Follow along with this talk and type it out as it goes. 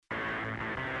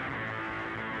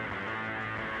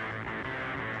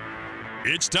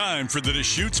It's time for the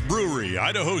Deschutes Brewery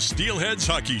Idaho Steelheads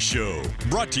Hockey Show.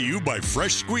 Brought to you by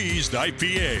Fresh Squeezed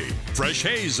IPA, Fresh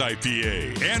Haze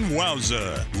IPA, and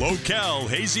Wowza, Low-Cal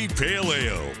Hazy Pale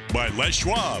Ale. By Les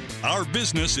Schwab, our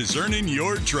business is earning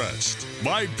your trust.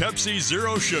 By Pepsi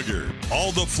Zero Sugar,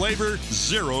 all the flavor,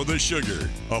 zero the sugar.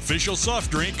 Official soft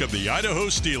drink of the Idaho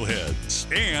Steelheads.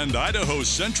 And Idaho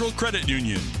Central Credit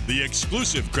Union, the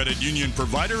exclusive credit union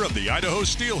provider of the Idaho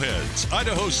Steelheads,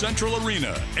 Idaho Central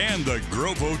Arena, and the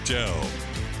Grove Hotel.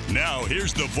 Now,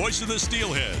 here's the voice of the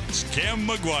Steelheads, Cam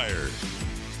McGuire.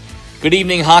 Good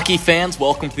evening, hockey fans.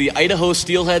 Welcome to the Idaho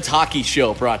Steelheads Hockey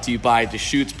Show, brought to you by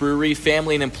Deschutes Brewery,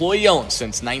 family and employee-owned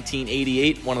since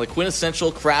 1988, one of the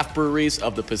quintessential craft breweries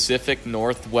of the Pacific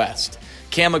Northwest.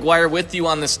 Cam McGuire with you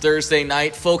on this Thursday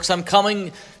night. Folks, I'm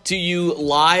coming to you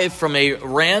live from a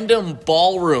random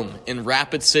ballroom in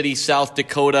Rapid City, South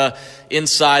Dakota,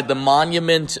 inside the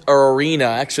Monument Arena.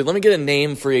 Actually, let me get a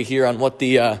name for you here on what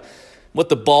the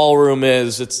ballroom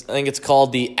is. I think it's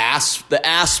called the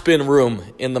Aspen Room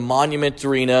in the Monument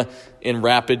Arena in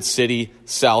Rapid City,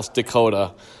 South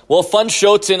Dakota. Well, fun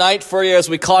show tonight for you as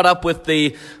we caught up with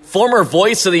the former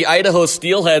voice of the Idaho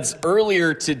Steelheads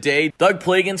earlier today, Doug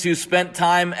Plagens, who spent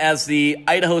time as the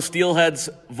Idaho Steelheads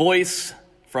voice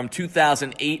from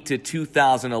 2008 to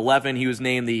 2011. He was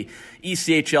named the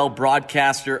ECHL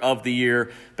Broadcaster of the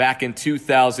Year back in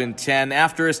 2010.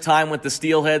 After his time with the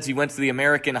Steelheads, he went to the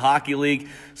American Hockey League,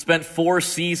 spent 4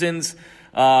 seasons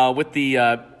with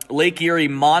the Lake Erie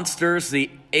Monsters, the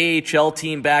AHL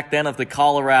team back then of the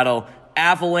Colorado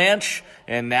Avalanche,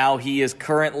 and now he is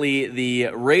currently the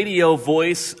radio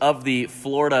voice of the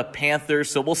Florida Panthers.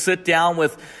 So we'll sit down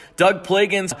with Doug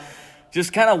Plagens,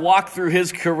 just kind of walk through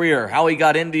his career, how he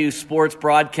got into sports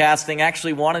broadcasting,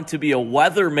 actually wanted to be a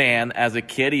weatherman as a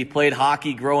kid. He played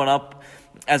hockey growing up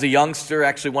as a youngster,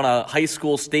 actually won a high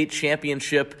school state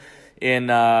championship in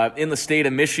the state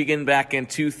of Michigan back in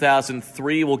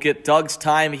 2003. We'll get Doug's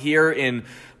time here in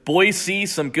Boise,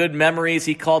 some good memories.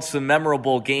 He called some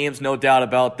memorable games, no doubt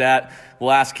about that.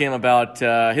 We'll ask him about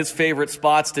his favorite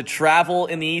spots to travel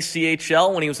in the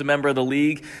ECHL when he was a member of the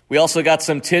league. We also got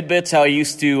some tidbits, how he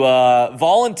used to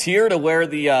volunteer to wear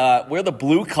the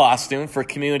blue costume for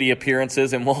community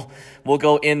appearances, and we'll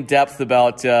go in depth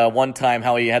about one time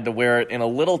how he had to wear it in a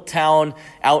little town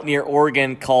out near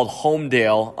Oregon called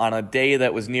Homedale on a day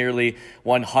that was nearly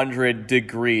 100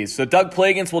 degrees. So Doug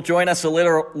Plagens will join us a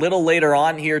little later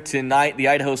on here tonight. The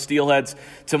Idaho Steelheads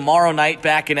tomorrow night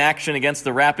back in action against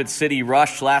the Rapid City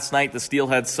Rush. Last night the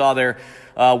Steelheads saw their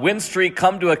win streak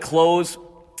come to a close.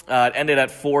 It ended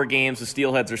at 4 games. The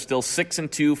Steelheads are still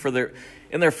 6-2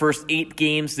 in their first 8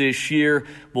 games this year.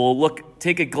 We'll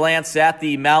take a glance at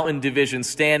the Mountain Division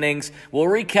standings. We'll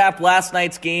recap last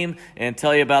night's game and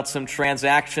tell you about some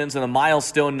transactions and a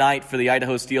milestone night for the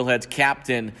Idaho Steelheads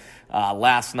captain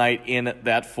last night in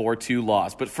that 4-2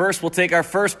 loss. But first, we'll take our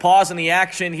first pause in the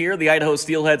action here. The Idaho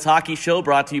Steelheads Hockey Show,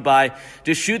 brought to you by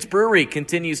Deschutes Brewery,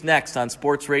 continues next on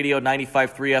Sports Radio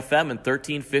 95.3 FM and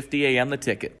 1350 AM The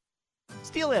Ticket.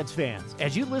 Steelheads fans,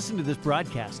 as you listen to this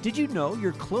broadcast, did you know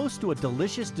you're close to a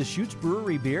delicious Deschutes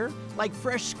Brewery beer? Like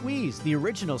Fresh Squeeze, the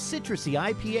original citrusy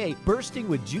IPA bursting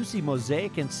with juicy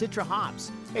mosaic and citra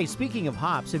hops. Hey, speaking of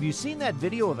hops, have you seen that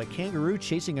video of a kangaroo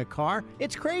chasing a car?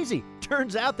 It's crazy.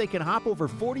 Turns out they can hop over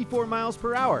 44 miles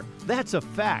per hour. That's a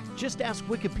fact. Just ask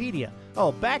Wikipedia.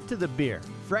 Oh, back to the beer.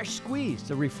 Fresh Squeeze,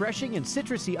 a refreshing and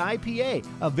citrusy IPA,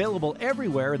 available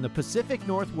everywhere in the Pacific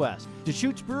Northwest.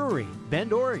 Deschutes Brewery,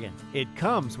 Bend, Oregon. It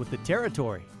comes with the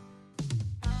territory.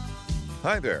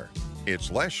 Hi there.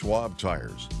 It's Les Schwab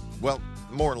Tires. Well,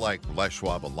 more like Les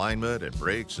Schwab alignment and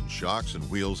brakes and shocks and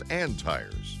wheels and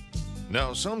tires.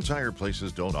 Now, some tire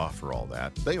places don't offer all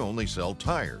that. They only sell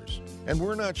tires. And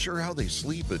we're not sure how they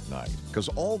sleep at night, because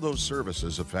all those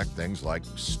services affect things like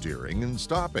steering and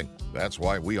stopping. That's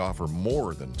why we offer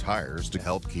more than tires to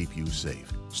help keep you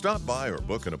safe. Stop by or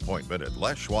book an appointment at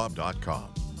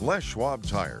leschwab.com. Les Schwab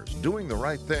Tires, doing the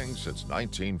right thing since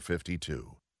 1952.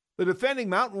 The defending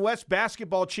Mountain West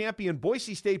basketball champion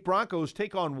Boise State Broncos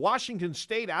take on Washington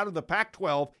State out of the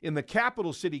Pac-12 in the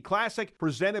Capital City Classic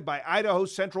presented by Idaho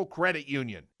Central Credit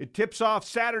Union. It tips off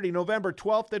Saturday, November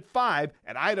 12th at 5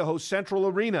 at Idaho Central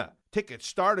Arena. Tickets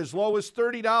start as low as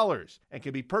 $30 and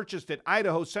can be purchased at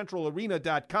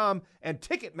idahocentralarena.com and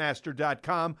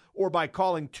Ticketmaster.com or by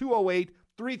calling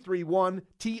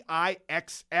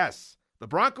 208-331-TIXS. The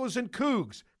Broncos and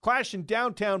Cougs clash in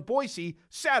downtown Boise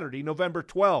Saturday, November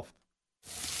 12th.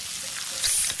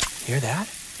 Hear that?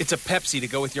 It's a Pepsi to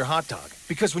go with your hot dog.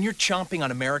 Because when you're chomping on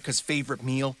America's favorite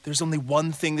meal, there's only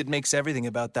one thing that makes everything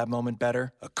about that moment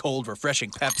better. A cold,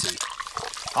 refreshing Pepsi.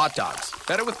 Hot dogs.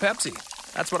 Better with Pepsi.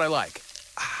 That's what I like.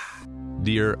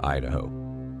 Dear Idaho,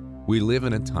 we live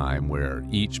in a time where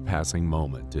each passing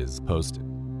moment is posted.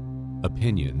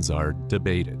 Opinions are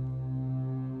debated.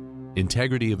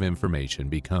 Integrity of information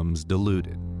becomes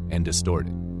diluted and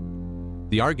distorted.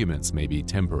 The arguments may be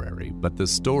temporary, but the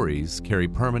stories carry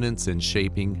permanence in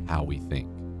shaping how we think.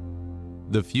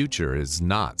 The future is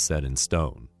not set in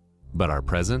stone, but our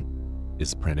present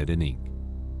is printed in ink.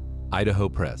 Idaho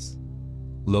Press.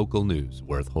 Local news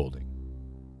worth holding.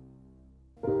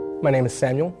 My name is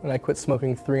Samuel, and I quit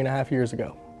smoking 3.5 years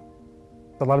ago.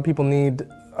 A lot of people need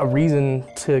a reason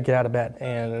to get out of bed,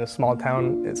 and in a small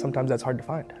town, sometimes that's hard to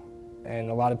find.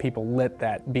 And a lot of people let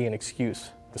that be an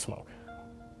excuse to smoke.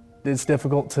 It's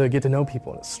difficult to get to know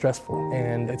people, and it's stressful,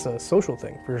 and it's a social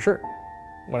thing for sure.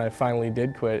 When I finally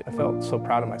did quit, I felt so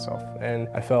proud of myself, and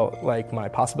I felt like my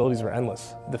possibilities were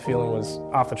endless. The feeling was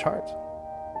off the charts.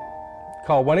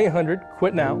 Call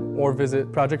 1-800-QUIT-NOW or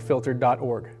visit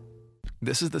projectfilter.org.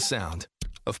 This is the sound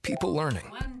of people learning.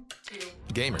 1, 2.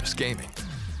 Gamers gaming.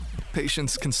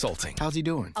 Patients consulting. How's he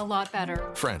doing? A lot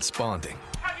better. Friends bonding.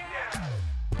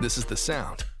 This is the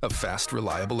sound of fast,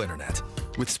 reliable internet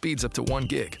with speeds up to 1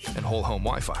 gig and whole home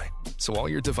Wi-Fi, so all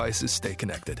your devices stay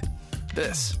connected.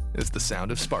 This is the sound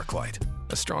of Sparklight,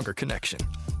 a stronger connection.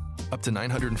 Up to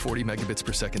 940 megabits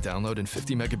per second download and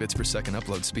 50 megabits per second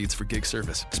upload speeds for gig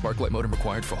service. Sparklight modem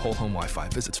required for whole home Wi-Fi.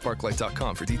 Visit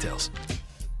sparklight.com for details.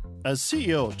 As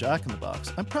CEO of Jack in the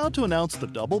Box, I'm proud to announce the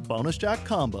Double Bonus Jack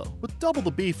Combo. With double the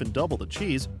beef and double the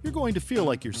cheese, you're going to feel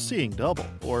like you're seeing double.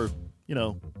 Or,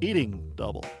 eating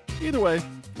double. Either way,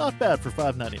 not bad for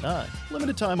 $5.99.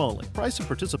 Limited time only. Price and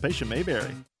participation may vary.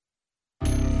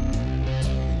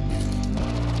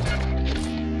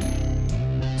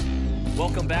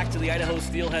 Welcome back to the Idaho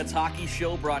Steelheads Hockey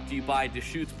Show, brought to you by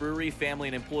Deschutes Brewery, family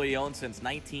and employee owned since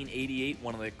 1988,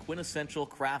 one of the quintessential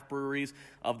craft breweries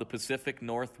of the Pacific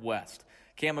Northwest.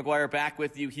 Cam McGuire back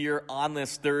with you here on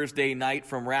this Thursday night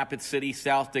from Rapid City,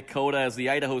 South Dakota, as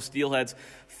the Idaho Steelheads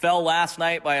fell last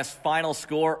night by a final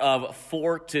score of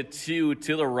 4-2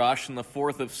 to the Rush in the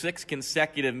fourth of 6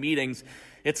 consecutive meetings.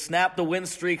 It snapped the win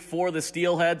streak for the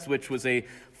Steelheads, which was a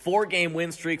 4-game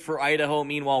win streak for Idaho.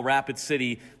 Meanwhile, Rapid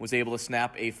City was able to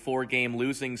snap a 4-game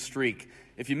losing streak.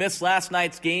 If you missed last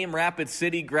night's game, Rapid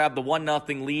City grabbed the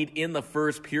 1-0 lead in the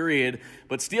first period,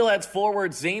 but Steelheads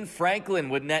forward Zane Franklin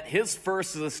would net his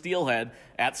first as a Steelhead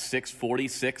at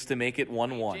 6:46 to make it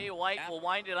 1-1. Jay White will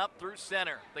wind it up through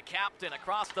center. The captain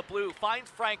across the blue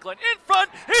finds Franklin in front.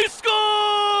 He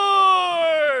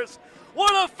scores!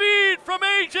 What a feed from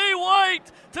A.J.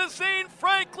 White to Zane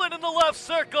Franklin in the left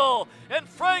circle. And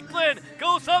Franklin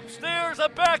goes upstairs, a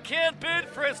backhand bid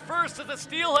for his first as a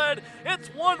Steelhead. It's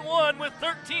 1-1 with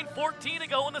 13:14 to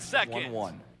go in the second.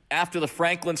 1-1. After the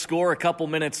Franklin score, a couple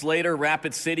minutes later,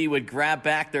 Rapid City would grab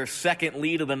back their second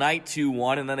lead of the night,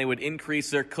 2-1, and then they would increase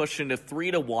their cushion to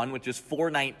 3-1, which is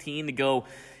 4:19 to go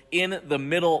in the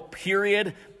middle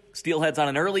period. Steelheads on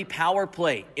an early power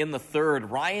play in the third.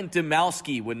 Ryan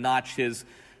Demowski would notch his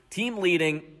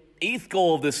team-leading 8th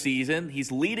goal of the season.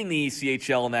 He's leading the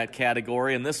ECHL in that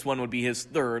category, and this one would be his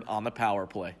 3rd on the power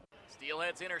play.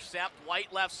 Steelheads intercept.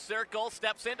 White left circle.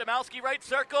 Steps in. Demowski right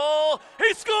circle.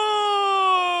 He scores!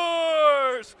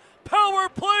 Power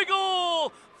play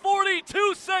goal!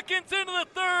 42 seconds into the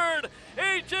third.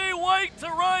 A.J. White to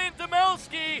Ryan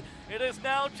Demowski. It is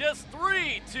now just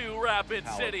 3-2 Rapid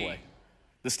City. Play.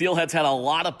 The Steelheads had a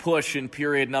lot of push in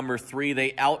period number 3.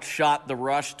 They outshot the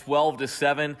Rush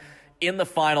 12-7 in the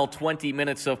final 20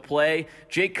 minutes of play.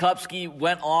 Jake Kupski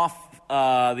went off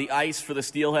the ice for the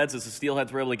Steelheads as the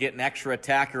Steelheads were able to get an extra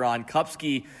attacker on.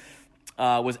 Kupski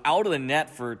was out of the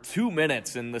net for 2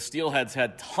 minutes, and the Steelheads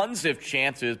had tons of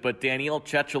chances, but Daniil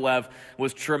Chechelev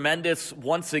was tremendous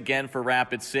once again for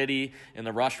Rapid City, and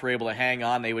the Rush were able to hang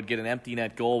on. They would get an empty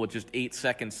net goal with just 8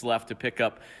 seconds left to pick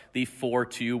up the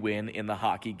 4-2 win in the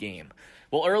hockey game.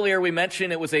 Well, earlier we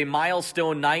mentioned it was a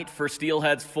milestone night for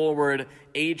Steelheads forward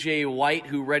A.J. White,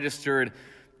 who registered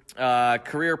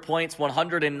career points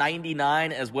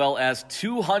 199 as well as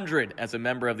 200 as a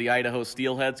member of the Idaho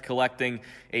Steelheads, collecting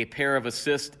a pair of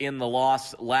assists in the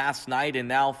loss last night. And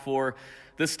now for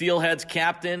the Steelheads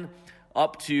captain,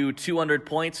 up to 200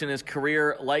 points in his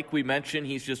career. Like we mentioned,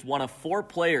 he's just one of 4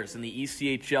 players in the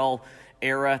ECHL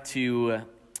era to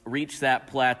reach that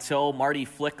plateau. Marty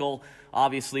Flickel,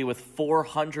 obviously, with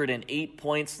 408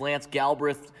 points. Lance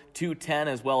Galbraith, 210,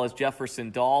 as well as Jefferson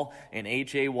Dahl. And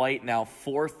A.J. White now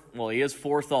 4th. Well, he is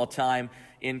 4th all-time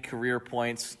in career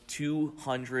points,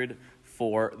 200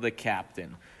 for the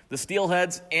captain. The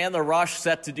Steelheads and the Rush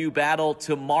set to do battle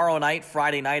tomorrow night,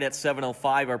 Friday night at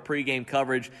 7:05. Our pregame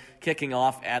coverage kicking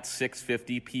off at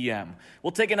 6:50 p.m.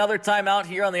 We'll take another time out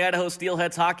here on the Idaho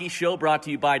Steelheads Hockey Show, brought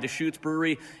to you by Deschutes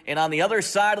Brewery. And on the other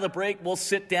side of the break, we'll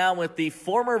sit down with the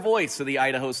former voice of the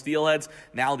Idaho Steelheads,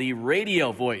 now the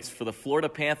radio voice for the Florida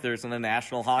Panthers in the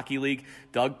National Hockey League,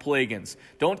 Doug Plagens.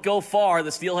 Don't go far. The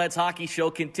Steelheads Hockey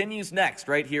Show continues next,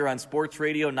 right here on Sports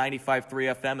Radio 95.3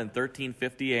 FM and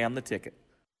 1350 AM The Ticket.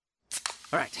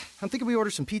 All right, I'm thinking we order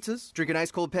some pizzas, drink an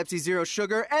ice-cold Pepsi Zero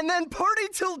Sugar, and then party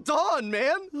till dawn,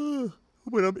 man!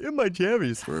 But I'm in my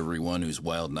jammies. For everyone whose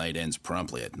wild night ends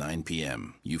promptly at 9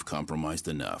 p.m., you've compromised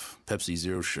enough. Pepsi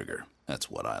Zero Sugar, that's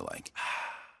what I like.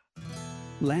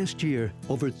 Last year,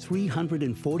 over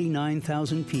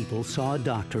 349,000 people saw a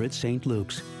doctor at St.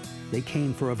 Luke's. They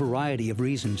came for a variety of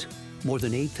reasons. More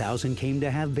than 8,000 came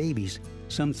to have babies,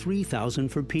 some 3,000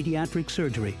 for pediatric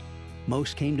surgery.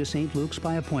 Most came to St. Luke's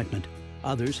by appointment.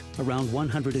 Others, around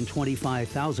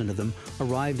 125,000 of them,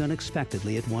 arrived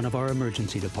unexpectedly at one of our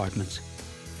emergency departments.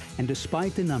 And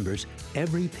despite the numbers,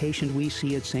 every patient we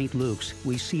see at St. Luke's,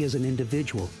 we see as an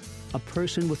individual, a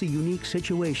person with a unique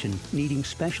situation needing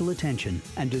special attention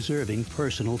and deserving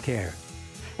personal care.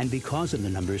 And because of the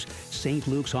numbers, St.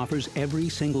 Luke's offers every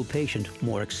single patient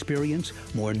more experience,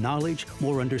 more knowledge,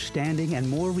 more understanding, and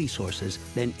more resources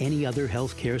than any other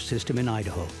healthcare system in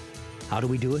Idaho. How do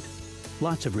we do it?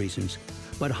 Lots of reasons.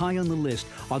 But high on the list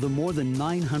are the more than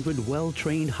 900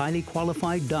 well-trained, highly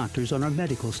qualified doctors on our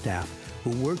medical staff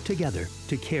who work together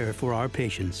to care for our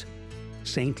patients.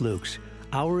 St. Luke's,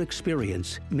 our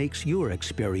experience makes your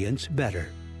experience better.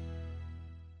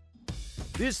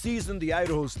 This season, the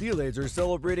Idaho Steelheads are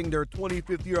celebrating their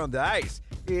 25th year on the ice.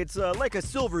 It's like a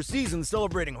silver season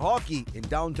celebrating hockey in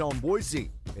downtown Boise,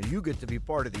 and you get to be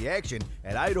part of the action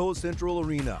at Idaho Central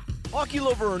Arena. Hockey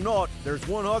lover or not, there's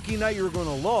one hockey night you're going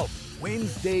to love: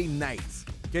 Wednesday nights.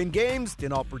 10 games,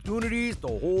 10 opportunities to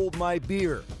hold my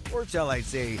beer. Or shall I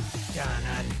say,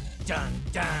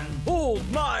 hold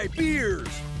my beers!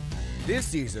 This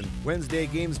season, Wednesday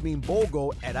games mean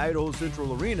BOGO at Idaho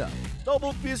Central Arena.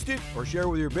 Double fist it or share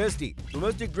with your bestie.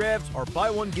 Domestic drafts are buy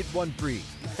one, get one free.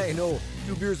 I know,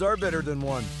 2 beers are better than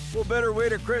one. Well, better way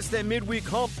to crest that midweek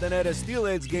hump than at a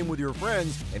Steelheads game with your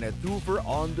friends and a twofer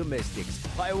on domestics.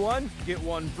 Buy one, get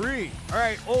one free. All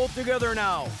right, all together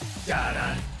now.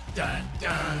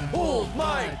 Hold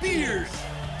my beers!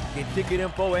 Get ticket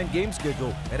info and game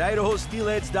schedule at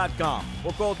idahosteelheads.com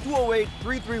or call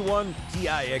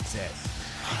 208-331-TIXS.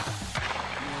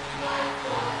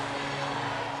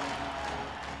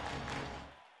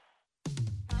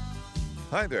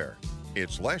 Hi there,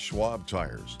 it's Les Schwab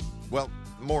Tires. Well,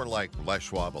 more like Les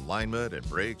Schwab alignment and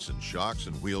brakes and shocks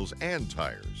and wheels and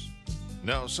tires.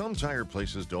 Now, some tire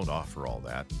places don't offer all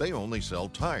that. They only sell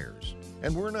tires.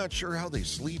 And we're not sure how they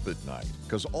sleep at night,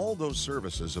 because all those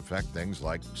services affect things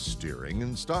like steering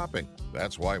and stopping.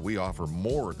 That's why we offer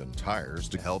more than tires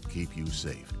to help keep you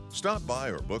safe. Stop by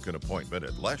or book an appointment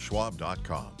at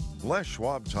leschwab.com. Les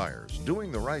Schwab Tires,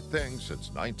 doing the right thing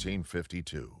since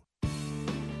 1952.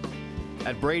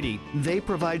 At Brady, they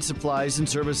provide supplies and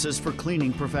services for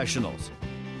cleaning professionals.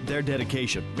 Their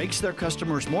dedication makes their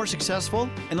customers more successful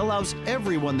and allows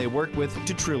everyone they work with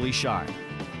to truly shine.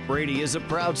 Brady is a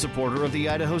proud supporter of the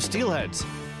Idaho Steelheads.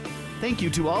 Thank you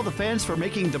to all the fans for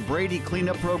making the Brady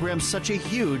cleanup program such a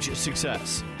huge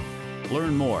success.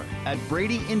 Learn more at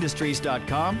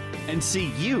bradyindustries.com and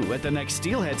see you at the next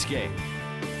Steelheads game.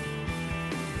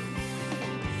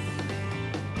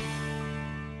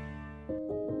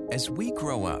 As we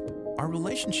grow up, our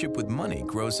relationship with money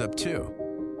grows up too.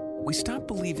 We stop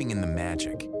believing in the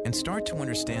magic and start to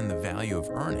understand the value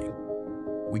of earning.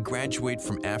 We graduate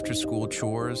from after-school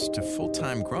chores to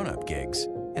full-time grown-up gigs,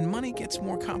 and money gets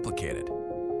more complicated.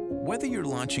 Whether you're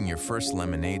launching your first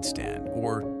lemonade stand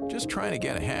or just trying to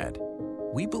get ahead,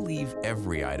 we believe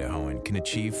every Idahoan can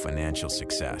achieve financial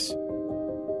success.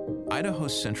 Idaho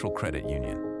Central Credit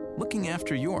Union, looking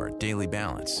after your daily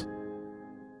balance.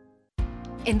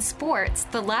 In sports,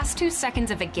 the last 2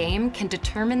 seconds of a game can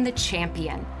determine the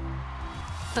champion.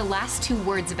 The last 2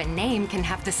 words of a name can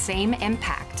have the same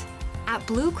impact. At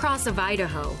Blue Cross of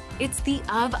Idaho, it's the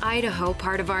of Idaho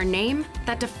part of our name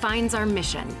that defines our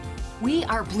mission. We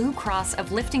are Blue Cross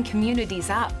of lifting communities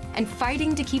up and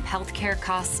fighting to keep healthcare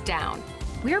costs down.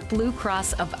 We're Blue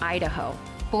Cross of Idaho,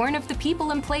 born of the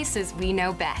people and places we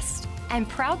know best, and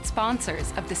proud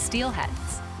sponsors of the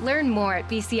Steelheads. Learn more at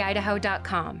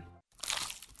bcidaho.com.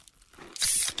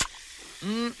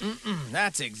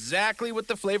 That's exactly what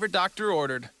the flavor doctor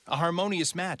ordered. A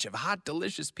harmonious match of hot,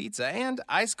 delicious pizza and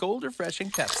ice-cold,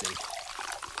 refreshing Pepsi.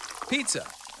 Pizza,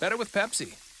 better with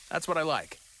Pepsi. That's what I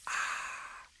like.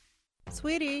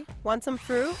 Sweetie, want some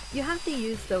fruit? You have to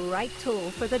use the right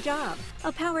tool for the job.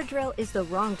 A power drill is the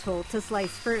wrong tool to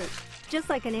slice fruit. Just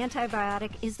like an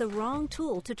antibiotic is the wrong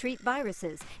tool to treat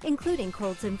viruses, including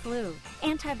colds and flu.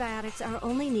 Antibiotics are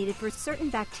only needed for certain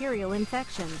bacterial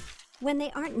infections. When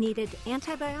they aren't needed,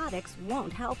 antibiotics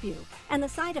won't help you, and the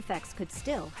side effects could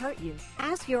still hurt you.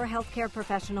 Ask your healthcare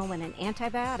professional when an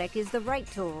antibiotic is the right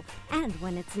tool and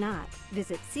when it's not.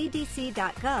 Visit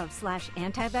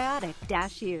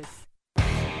cdc.gov/antibiotic-use.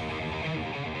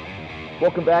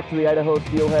 Welcome back to the Idaho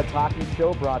Steelheads Hockey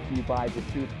Show, brought to you by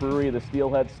Deschutes Brewery. The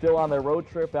Steelheads still on their road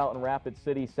trip out in Rapid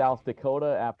City, South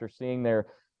Dakota, after seeing their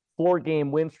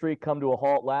 4-game win streak come to a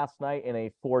halt last night in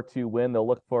a 4-2 win. They'll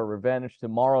look for revenge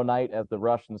tomorrow night as the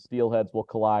Rush and Steelheads will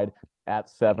collide at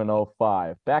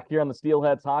 7:05. Back here on the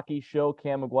Steelheads Hockey Show,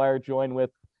 Cam McGuire joined with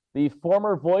the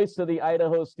former voice of the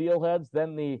Idaho Steelheads,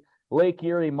 then the Lake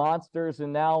Erie Monsters,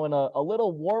 and now in a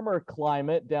little warmer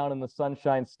climate down in the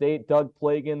Sunshine State, Doug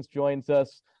Plagens joins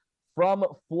us from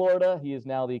Florida. He is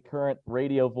now the current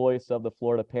radio voice of the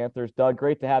Florida Panthers. Doug,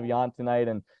 great to have you on tonight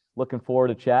and looking forward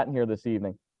to chatting here this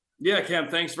evening. Yeah, Cam,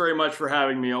 thanks very much for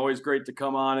having me. Always great to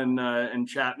come on and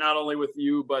chat, not only with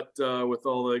you, but with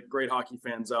all the great hockey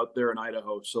fans out there in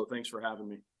Idaho. So thanks for having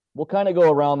me. We'll kind of go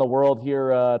around the world here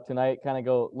tonight, kind of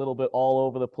go a little bit all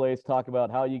over the place, talk about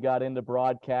how you got into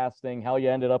broadcasting, how you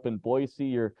ended up in Boise,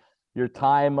 your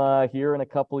time here in a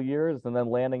couple of years, and then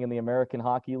landing in the American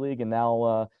Hockey League and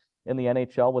now in the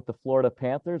NHL with the Florida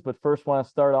Panthers. But first, want to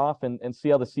start off and see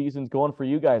how the season's going for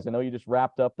you guys. I know you just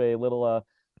wrapped up a little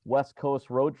West Coast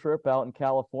road trip out in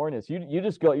California. So you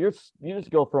just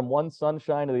go from one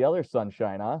sunshine to the other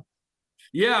sunshine, huh?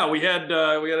 Yeah, we had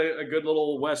a good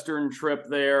little Western trip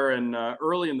there, and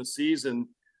early in the season,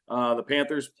 the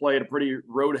Panthers played a pretty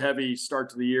road-heavy start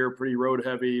to the year, pretty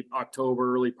road-heavy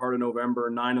October, early part of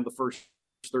November. 9 of the first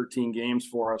 13 games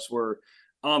for us were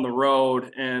on the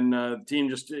road, and the team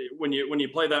just when you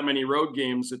play that many road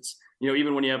games, it's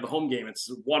even when you have the home game,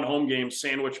 it's one home game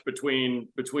sandwiched between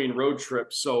road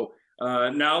trips. So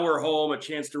now we're home, a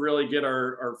chance to really get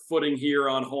our footing here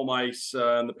on home ice.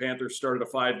 And the Panthers started a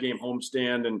 5-game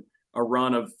homestand and a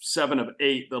run of 7 of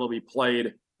 8 that'll be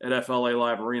played at FLA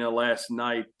Live Arena last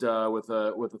night with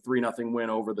a 3-0 win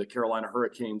over the Carolina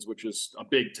Hurricanes, which is a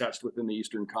big test within the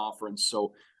Eastern Conference.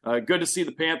 So good to see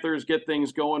the Panthers get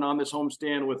things going on this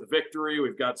homestand with a victory.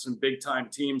 We've got some big-time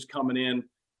teams coming in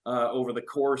over the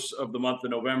course of the month of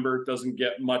November. It doesn't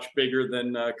get much bigger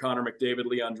than Connor McDavid,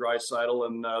 Leon Draisaitl,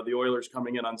 and the Oilers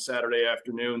coming in on Saturday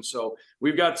afternoon. So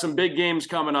we've got some big games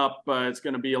coming up. It's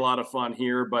going to be a lot of fun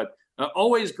here, but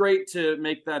always great to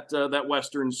make that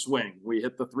Western swing. We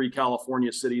hit the 3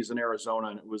 California cities in Arizona,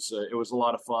 and it was a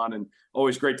lot of fun, and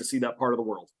always great to see that part of the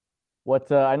world.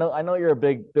 What I know you're a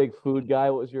big food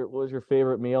guy. What was your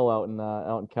favorite meal out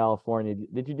in California?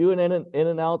 Did you do an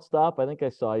In-N-Out stop? I think I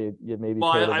saw you maybe.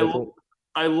 Well,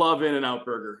 I love In-N-Out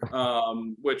Burger,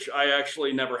 which I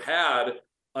actually never had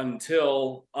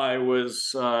until I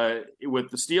was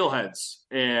with the Steelheads,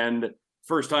 and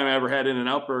first time I ever had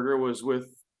In-N-Out Burger was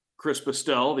with Chris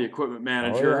Pastel, the equipment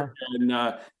manager,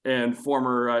 and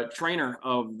former trainer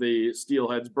of the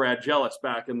Steelheads, Brad Jealous,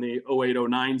 back in the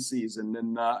 08-09 season.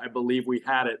 And I believe we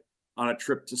had it on a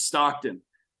trip to Stockton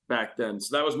back then.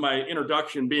 So that was my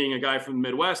introduction. Being a guy from the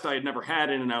Midwest, I had never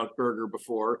had In-N-Out Burger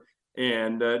before.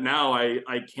 And now I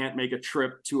can't make a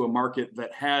trip to a market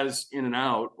that has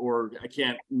In-N-Out, or I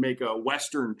can't make a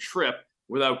Western trip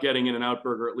without getting In-N-Out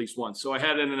Burger at least once. So I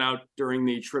had In-N-Out during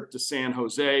the trip to San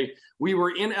Jose. We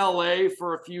were in LA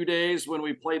for a few days when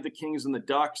we played the Kings and the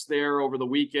Ducks there over the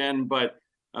weekend. But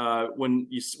when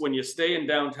you stay in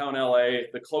downtown LA,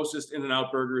 the closest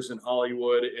In-N-Out Burgers in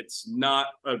Hollywood, it's not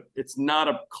a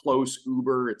close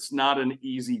Uber. It's not an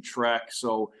easy trek.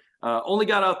 So only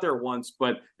got out there once.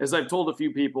 But as I've told a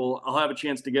few people, I'll have a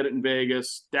chance to get it in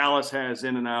Vegas. Dallas has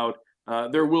In-N-Out.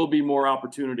 There will be more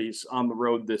opportunities on the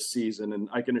road this season, and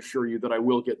I can assure you that I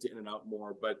will get to In-N-Out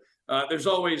more. But there's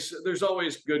always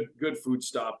good food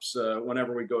stops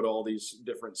whenever we go to all these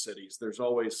different cities. There's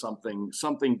always something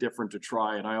different to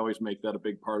try, and I always make that a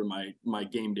big part of my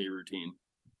game day routine.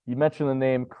 You mentioned the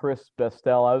name Chris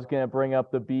Pastel. I was going to bring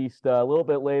up the Beast a little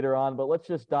bit later on, but let's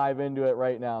just dive into it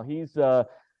right now. He's better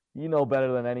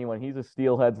than anyone. He's a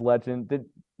Steelheads legend. Did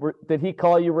he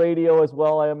call you radio as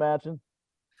well, I imagine?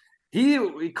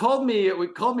 He called me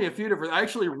a few different. I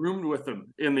actually roomed with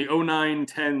him in the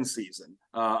 09-10 season.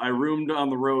 I roomed on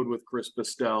the road with Chris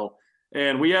Pastel,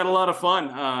 and we had a lot of fun.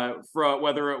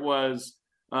 Whether it was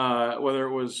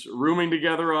rooming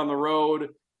together on the road,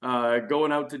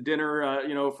 going out to dinner,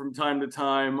 from time to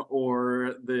time,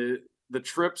 or the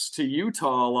trips to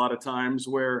Utah a lot of times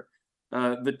where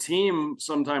the team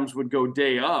sometimes would go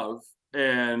day of,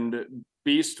 and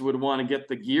Beast would want to get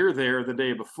the gear there the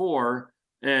day before.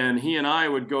 And he and I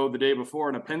would go the day before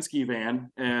in a Penske van,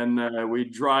 and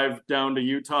we'd drive down to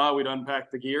Utah. We'd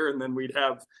unpack the gear, and then we'd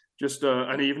have just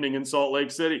an evening in Salt Lake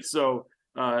City. So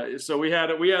we had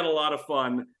a lot of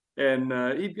fun, and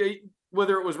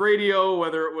whether it was radio,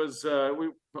 whether it was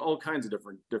all kinds of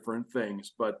different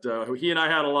things. But he and I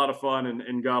had a lot of fun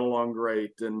and got along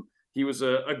great. And he was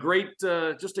a great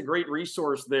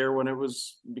resource there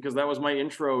because that was my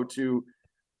intro to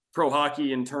pro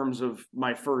hockey in terms of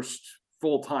my first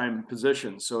full-time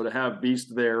position. So to have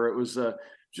Beast there, it was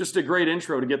just a great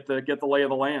intro to get the lay of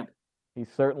the land. He's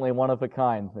certainly one of a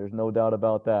kind. There's no doubt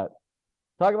about that.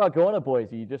 Talk about going to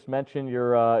Boise. You just mentioned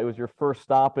it was your first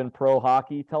stop in pro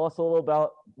hockey. Tell us a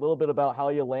little bit about how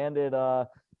you landed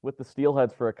with the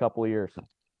Steelheads for a couple of years.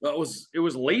 Well, it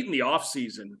was late in the off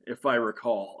season, if I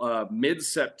recall.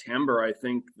 Mid-September, I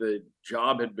think the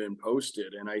job had been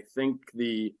posted, and I think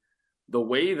the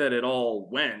way that it all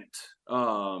went,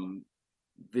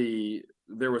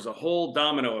 there was a whole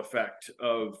domino effect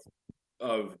of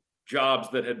jobs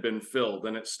that had been filled,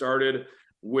 and it started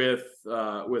with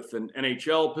an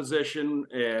NHL position,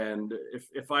 and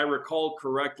if I recall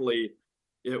correctly,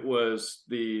 it was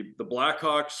the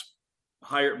Blackhawks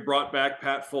brought back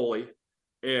Pat Foley,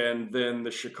 and then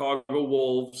the Chicago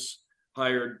Wolves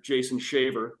hired Jason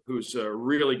Shaver, who's a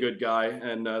really good guy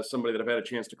and somebody that I've had a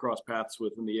chance to cross paths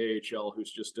with in the AHL,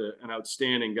 who's just an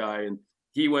outstanding guy. And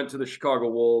he went to the Chicago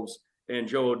Wolves, and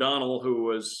Joe O'Donnell, who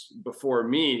was before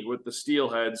me with the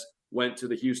Steelheads, went to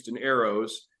the Houston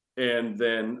Aeros. And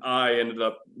then I ended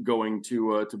up going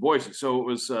to Boise. So it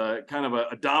was kind of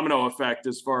a domino effect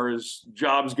as far as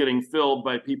jobs getting filled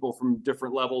by people from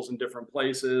different levels and different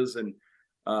places.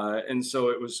 And so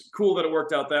it was cool that it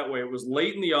worked out that way. It was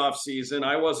late in the off season.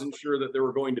 I wasn't sure that there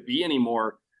were going to be any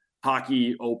more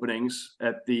hockey openings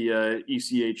at the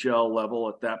ECHL level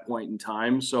at that point in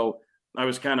time. So I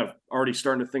was kind of already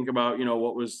starting to think about,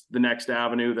 what was the next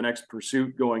avenue, the next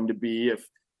pursuit going to be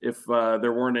if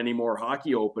there weren't any more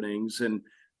hockey openings. And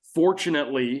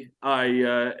fortunately, I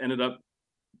ended up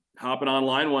hopping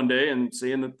online one day and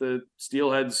seeing that the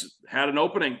Steelheads had an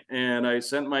opening, and I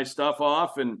sent my stuff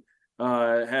off and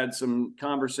had some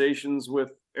conversations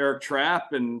with Eric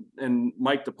Trapp, and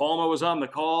Mike DePalma was on the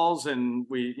calls, and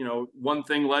we, one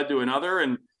thing led to another,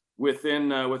 and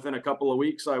within a couple of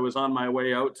weeks, I was on my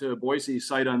way out to Boise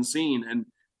sight unseen. And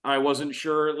I wasn't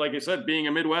sure, like I said, being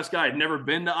a Midwest guy, I'd never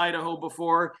been to Idaho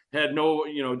before, didn't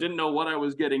know what I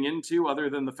was getting into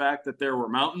other than the fact that there were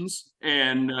mountains.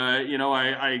 And,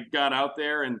 I got out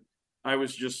there, and it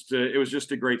was just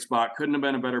a great spot. Couldn't have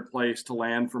been a better place to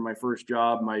land for my first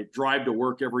job. My drive to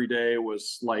work every day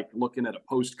was like looking at a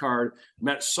postcard.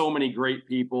 Met so many great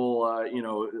people,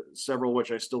 several of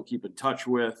which I still keep in touch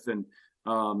with, and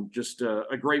just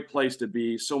a great place to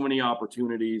be. So many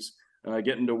opportunities.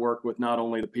 Getting to work with not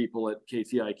only the people at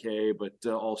KTIK, but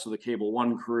also the Cable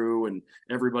One crew and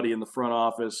everybody in the front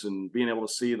office, and being able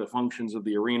to see the functions of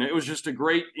the arena. It was just a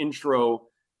great intro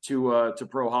to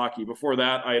pro hockey. Before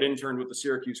that, I had interned with the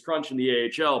Syracuse Crunch in the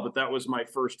AHL, but that was my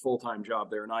first full-time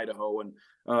job there in Idaho. And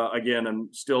again,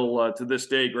 I'm still to this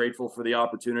day grateful for the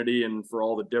opportunity and for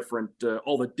all the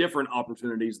different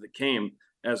opportunities that came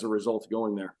as a result of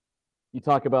going there. You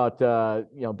talk about,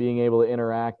 being able to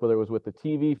interact, whether it was with the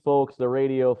TV folks, the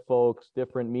radio folks,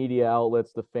 different media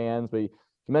outlets, the fans. But you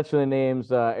mentioned the names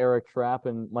Eric Trapp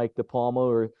and Mike DePalma, who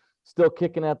are still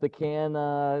kicking at the can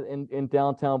in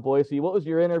downtown Boise. What was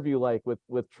your interview like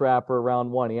with Trapp for round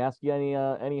one? He asked you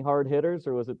any hard hitters,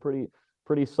 or was it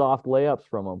pretty soft layups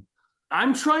from him?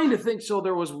 I'm trying to think. So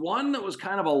there was one that was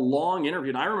kind of a long interview,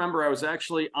 and I remember I was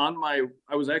actually on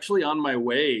my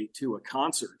way to a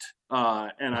concert,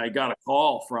 and I got a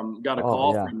call from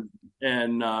him,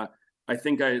 and I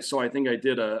think I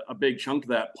did a big chunk of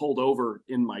that pulled over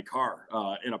in my car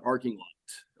in a parking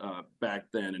lot back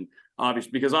then, and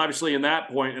obviously in that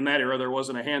era there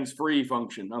wasn't a hands-free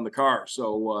function on the car,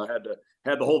 so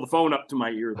had to hold the phone up to my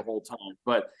ear the whole time.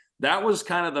 But that was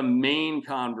kind of the main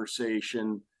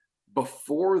conversation.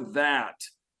 Before that,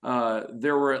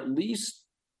 there were at least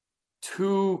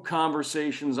 2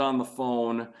 conversations on the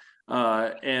phone.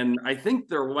 And I think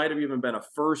there might have even been a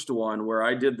first one where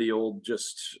I did the old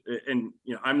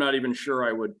I'm not even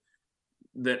sure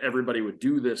that everybody would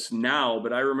do this now,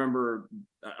 but I remember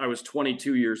I was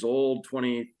 22 years old,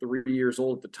 23 years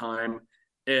old at the time.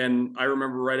 And I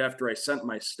remember right after I sent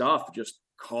my stuff, just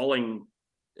calling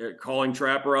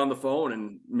Trapper on the phone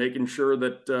and making sure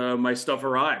that my stuff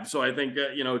arrived. So I think,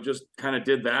 just kind of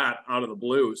did that out of the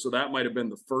blue. So that might've been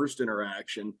the first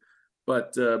interaction,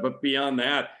 but beyond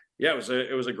that, yeah,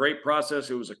 it was a great process.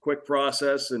 It was a quick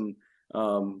process, and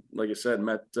like I said,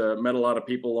 met a lot of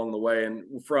people along the way,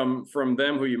 and from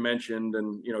them who you mentioned,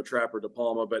 and Trapper De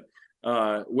Palma, but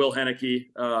Will Henneke,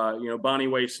 Bonnie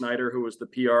Way Snyder, who was the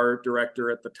PR director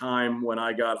at the time when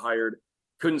I got hired,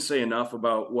 couldn't say enough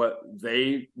about what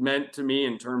they meant to me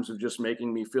in terms of just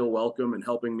making me feel welcome and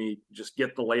helping me just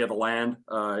get the lay of the land,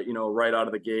 right out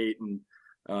of the gate, and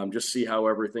just see how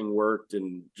everything worked,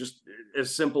 and just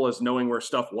as simple as knowing where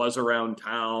stuff was around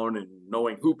town and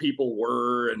knowing who people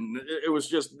were. And it was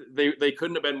just, they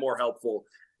couldn't have been more helpful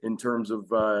in terms of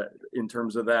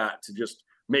that, to just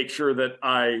make sure that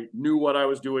I knew what I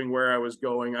was doing, where I was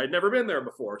going. I'd never been there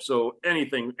before. So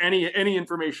any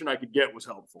information I could get was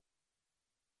helpful.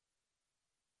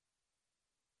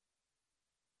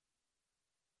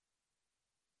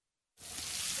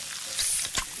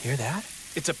 Hear that?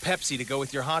 It's a Pepsi to go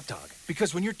with your hot dog.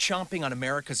 Because when you're chomping on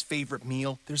America's favorite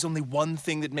meal, there's only one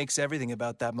thing that makes everything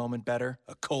about that moment better: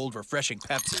 a cold, refreshing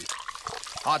Pepsi.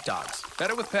 Hot dogs.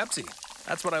 Better with Pepsi.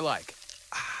 That's what I like.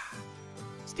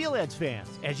 Steelheads fans,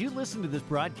 as you listen to this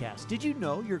broadcast, did you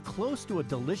know you're close to a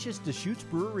delicious Deschutes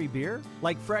Brewery beer?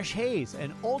 Like Fresh Haze,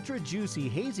 an ultra-juicy,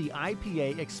 hazy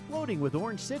IPA exploding with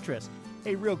orange citrus.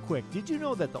 Hey, real quick, did you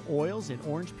know that the oils in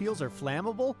orange peels are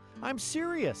flammable? I'm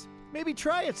serious. Maybe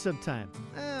try it sometime.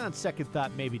 On second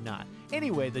thought, maybe not.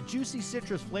 Anyway, the juicy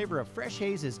citrus flavor of Fresh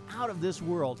Haze is out of this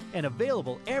world and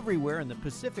available everywhere in the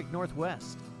Pacific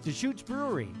Northwest. Deschutes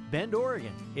Brewery, Bend,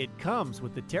 Oregon. It comes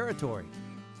with the territory.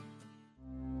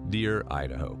 Dear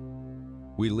Idaho,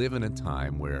 we live in a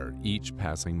time where each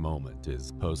passing moment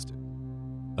is posted.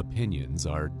 Opinions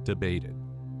are debated.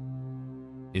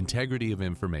 Integrity of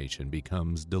information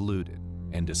becomes diluted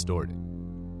and distorted.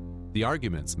 The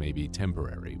arguments may be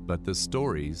temporary, but the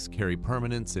stories carry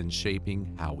permanence in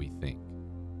shaping how we think.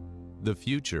 The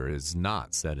future is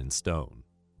not set in stone,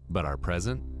 but our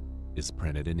present is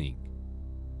printed in ink.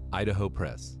 Idaho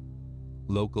Press.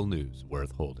 Local news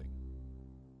worth holding.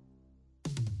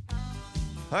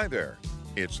 Hi there,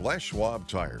 it's Les Schwab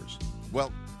Tires.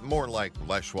 Well, more like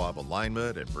Les Schwab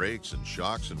alignment and brakes and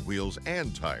shocks and wheels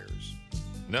and tires.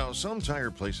 Now, some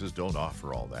tire places don't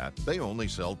offer all that. They only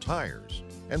sell tires.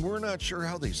 And we're not sure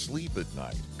how they sleep at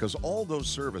night, because all those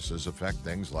services affect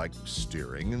things like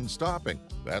steering and stopping.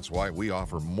 That's why we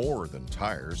offer more than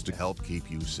tires to help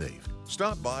keep you safe.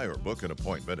 Stop by or book an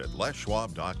appointment at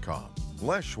leschwab.com.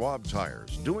 Les Schwab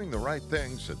Tires, doing the right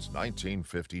thing since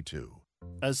 1952.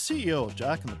 As CEO of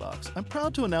Jack in the Box, I'm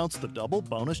proud to announce the Double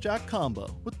Bonus Jack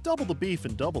Combo. With double the beef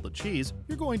and double the cheese,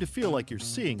 you're going to feel like you're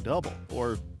seeing double,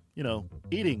 or,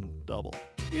 eating double.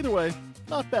 Either way,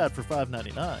 not bad for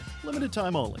 $5.99. Limited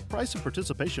time only. Price and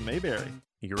participation may vary.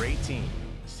 You're 18,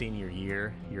 senior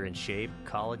year, you're in shape,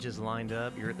 college is lined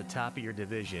up, you're at the top of your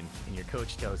division, and your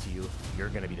coach tells you you're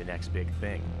going to be the next big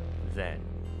thing. Then,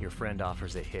 your friend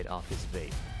offers a hit off his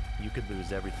vape. You could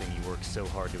lose everything you worked so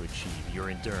hard to achieve. Your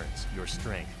endurance, your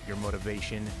strength, your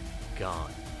motivation,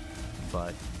 gone.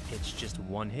 But it's just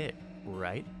one hit,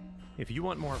 right? If you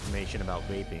want more information about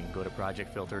vaping, go to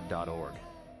projectfilter.org.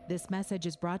 This message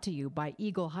is brought to you by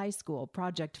Eagle High School,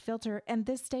 Project Filter, and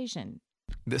this station.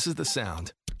 This is the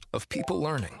sound of people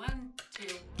learning. 1, 2.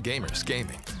 Gamers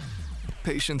gaming.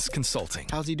 Patients consulting.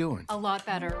 How's he doing? A lot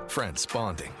better. Friends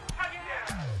bonding.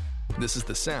 This is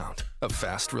the sound of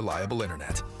fast, reliable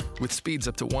internet with speeds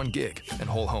up to 1 gig and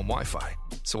whole home Wi-Fi,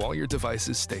 so all your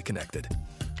devices stay connected.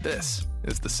 This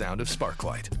is the sound of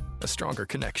Sparklight, a stronger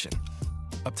connection.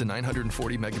 Up to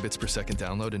 940 megabits per second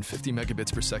download and 50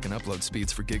 megabits per second upload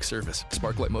speeds for gig service.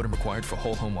 Sparklight modem required for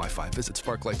whole home Wi-Fi. Visit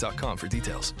sparklight.com for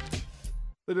details.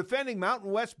 The defending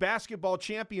Mountain West basketball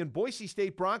champion Boise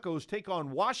State Broncos take on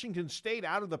Washington State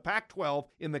out of the Pac-12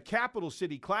 in the Capital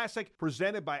City Classic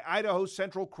presented by Idaho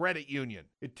Central Credit Union.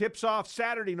 It tips off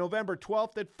Saturday, November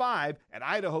 12th at 5 at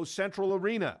Idaho Central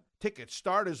Arena. Tickets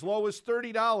start as low as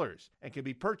 $30 and can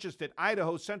be purchased at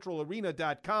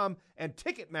idahocentralarena.com and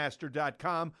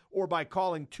ticketmaster.com or by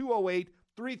calling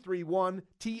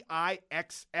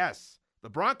 208-331-TIXS. The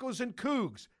Broncos and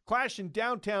Cougs clash in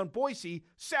downtown Boise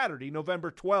Saturday,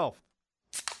 November 12th.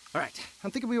 All right,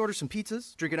 I'm thinking we order some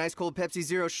pizzas, drink an ice cold Pepsi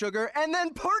Zero Sugar, and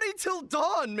then party till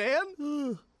dawn,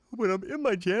 man! When I'm in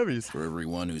my jammies. For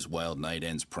everyone whose wild night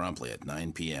ends promptly at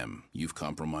 9 p.m., you've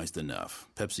compromised enough.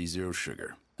 Pepsi Zero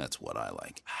Sugar. That's what I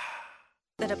like.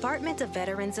 The Department of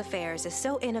Veterans Affairs is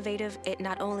so innovative, it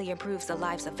not only improves the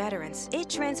lives of veterans, it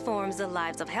transforms the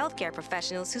lives of healthcare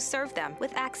professionals who serve them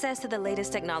with access to the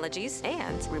latest technologies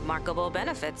and remarkable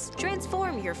benefits.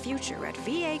 Transform your future at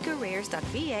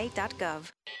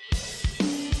vacareers.va.gov.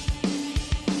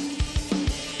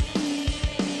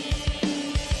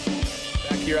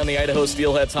 here on the Idaho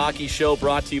Steelheads Hockey Show,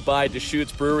 brought to you by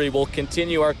Deschutes Brewery. We'll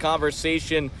continue our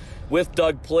conversation with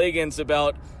Doug Plagens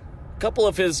about a couple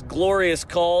of his glorious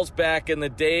calls back in the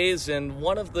days, and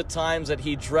one of the times that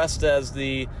he dressed as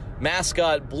the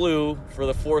mascot blue for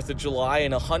the 4th of July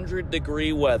in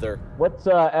 100-degree weather. What's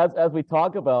as we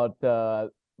talk about the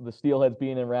Steelheads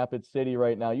being in Rapid City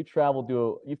right now, you've traveled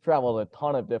a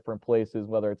ton of different places,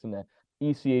 whether it's in the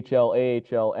ECHL,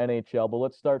 AHL, NHL. But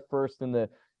let's start first in the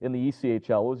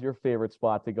ECHL. What was your favorite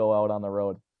spot to go out on the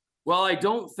road? Well, I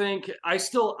don't think I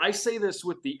say this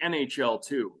with the NHL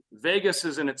too. Vegas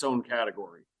is in its own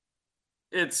category.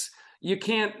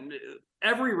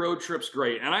 Every road trip's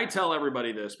great, and I tell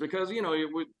everybody this because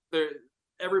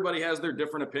everybody has their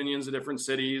different opinions of different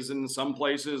cities, and some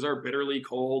places are bitterly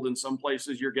cold, and some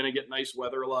places you're going to get nice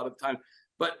weather a lot of the time.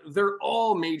 But they're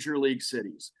all major league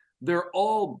cities. They're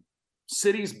all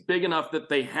cities big enough that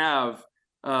they have,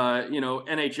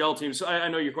 NHL teams. So I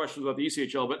know your question was about the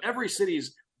ECHL, but every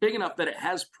city's big enough that it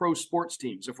has pro sports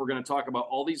teams, if we're going to talk about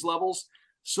all these levels.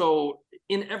 So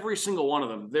in every single one of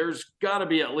them, there's got to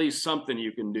be at least something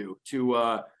you can do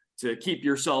to keep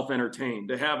yourself entertained,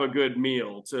 to have a good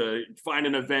meal, to find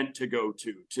an event to go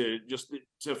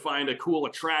to find a cool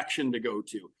attraction to go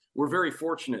to. We're very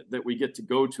fortunate that we get to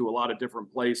go to a lot of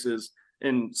different places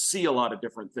and see a lot of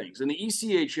different things. In the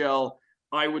ECHL,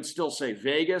 I would still say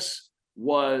Vegas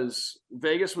was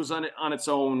on its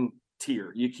own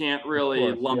tier. You can't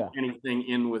really lump anything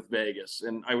in with Vegas.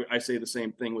 And I say the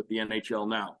same thing with the NHL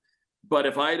now. But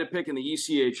if I had to pick in the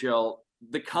ECHL,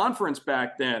 the conference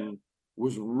back then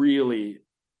was really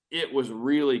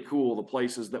cool, the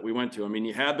places that we went to. I mean,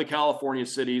 you had the California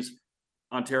cities,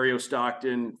 Ontario,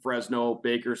 Stockton, Fresno,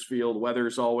 Bakersfield.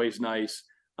 Weather's always nice.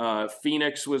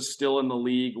 Phoenix was still in the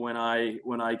league when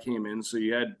I came in, so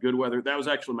you had good weather. That was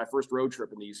actually my first road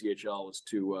trip in the ECHL, was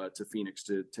to Phoenix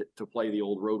to play the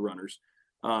old Roadrunners.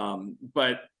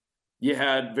 But you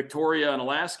had Victoria and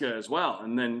Alaska as well,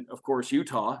 and then of course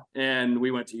Utah. And we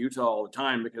went to Utah all the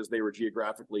time because they were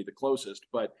geographically the closest.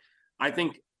 But I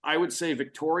think I would say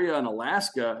Victoria and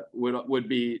Alaska would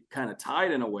be kind of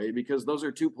tied in a way, because those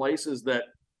are two places that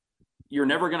you're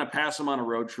never going to pass them on a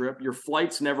road trip. Your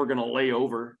flight's never going to lay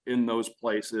over in those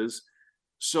places.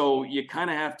 So you kind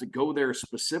of have to go there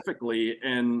specifically.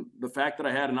 And the fact that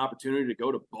I had an opportunity to go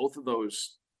to both of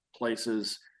those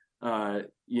places,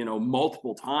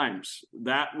 multiple times,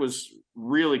 that was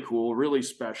really cool, really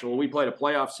special. We played a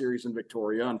playoff series in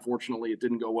Victoria. Unfortunately, it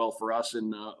didn't go well for us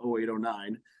in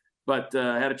 08-09. But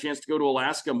I had a chance to go to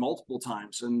Alaska multiple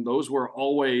times, and those were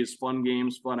always fun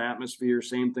games, fun atmosphere.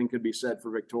 Same thing could be said for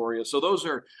Victoria. So those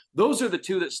are the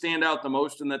two that stand out the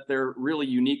most, and that they're really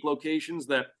unique locations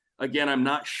that, again, I'm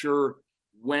not sure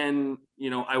when,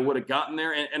 I would have gotten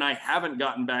there. And I haven't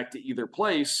gotten back to either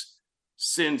place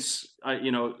since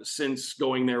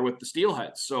going there with the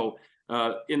Steelheads. So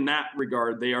in that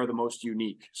regard, they are the most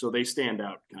unique. So they stand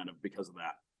out kind of because of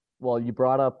that. Well, you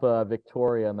brought up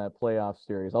Victoria in that playoff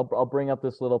series. I'll bring up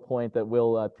this little point that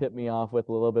Will tipped me off with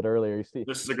a little bit earlier. You see,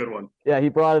 this is a good one. Yeah, he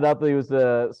brought it up. He was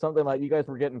something like you guys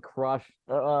were getting crushed.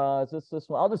 Is this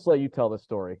one? I'll just let you tell the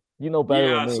story. You know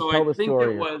better than me. So tell the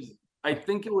story. I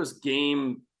think it was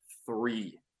game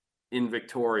 3 in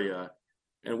Victoria,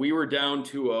 and we were down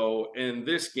 2-0, and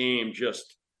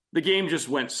the game just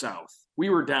went south. We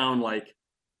were down like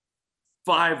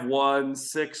 5-1,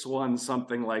 6-1,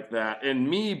 something like that. And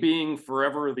me, being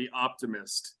forever the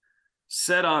optimist,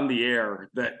 said on the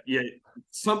air that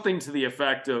something to the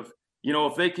effect of,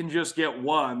 if they can just get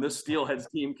one, this Steelheads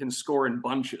team can score in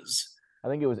bunches. I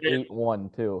think it was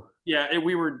 8-1 too. Yeah,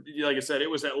 we were, like I said, it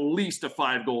was at least a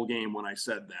 5-goal game when I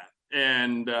said that.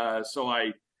 And so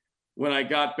when I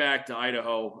got back to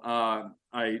Idaho,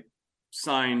 I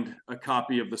signed a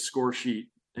copy of the score sheet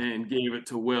and gave it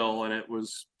to Will, and it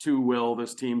was to Will,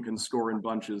 this team can score in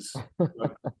bunches,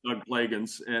 Doug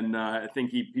Plagens. And I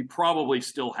think he probably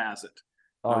still has it.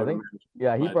 I think,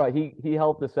 yeah, he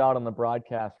helped us out on the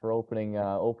broadcast for opening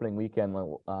weekend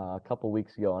a couple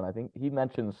weeks ago, and I think he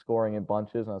mentioned scoring in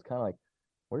bunches, and I was kind of like,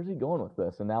 where's he going with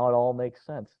this? And now it all makes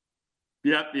sense.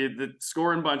 Yeah, the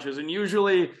score in bunches, and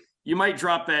usually you might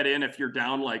drop that in if you're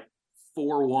down like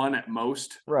 4-1 at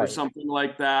most, or something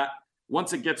like that.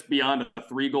 Once it gets beyond a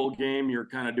 3-goal game, you're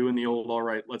kind of doing the old, all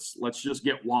right, let's just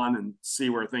get one and see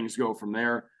where things go from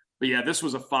there. But yeah, this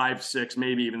was a 5-6,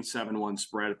 maybe even 7-1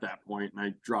 spread at that point, and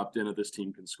I dropped in that this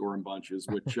team can score in bunches,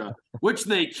 which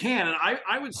they can. And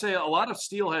I would say a lot of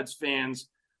Steelheads fans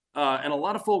and a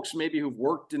lot of folks maybe who've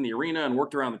worked in the arena and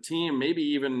worked around the team, maybe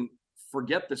even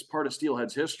forget this part of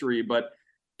Steelheads history. But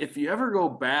if you ever go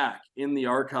back in the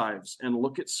archives and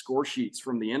look at score sheets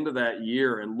from the end of that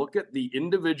year and look at the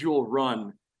individual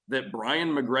run that Brian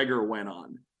McGregor went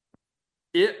on,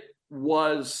 it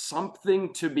was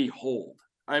something to behold.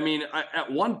 I mean,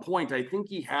 at one point, I think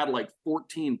he had like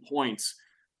 14 points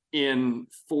in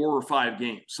 4 or 5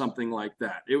 games, something like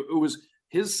that. It was,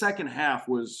 his second half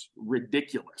was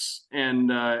ridiculous. And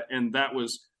that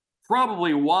was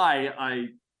probably why I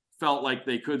felt like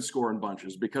they could score in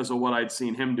bunches, because of what I'd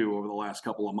seen him do over the last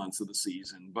couple of months of the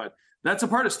season. But that's a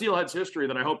part of Steelheads history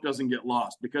that I hope doesn't get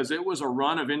lost, because it was a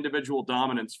run of individual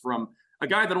dominance from a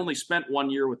guy that only spent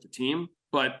 1 year with the team,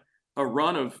 but a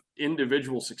run of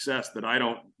individual success that I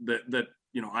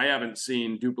haven't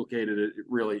seen duplicated. It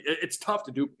really, it's tough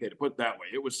to duplicate it, put it that way.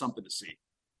 It was something to see.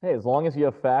 Hey, as long as you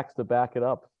have facts to back it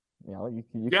up, you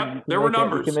can there were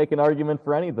numbers. You can make an argument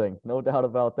for anything, no doubt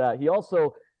about that. He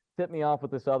also tipped me off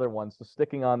with this other one. So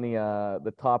sticking on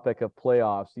the topic of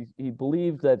playoffs, he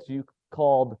believed that you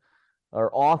called,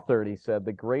 or authored, he said,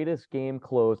 the greatest game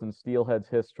close in Steelheads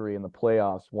history in the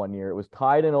playoffs one year. It was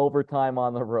tied in overtime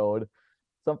on the road.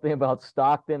 Something about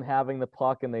Stockton having the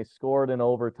puck and they scored in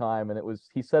overtime, and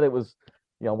he said it was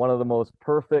one of the most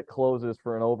perfect closes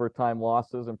for an overtime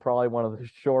losses, and probably one of the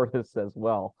shortest as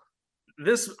well.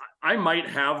 I might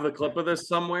have the clip of this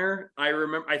somewhere.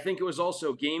 I think it was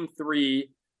also Game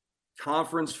 3,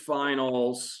 Conference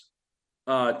Finals,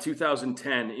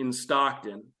 2010 in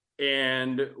Stockton,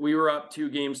 and we were up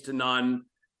 2-0.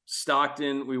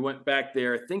 Stockton, we went back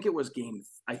there. I think it was Game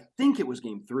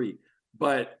 3,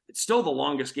 but it's still the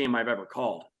longest game I've ever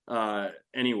called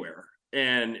anywhere,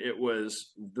 and it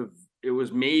was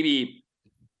maybe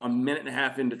a minute and a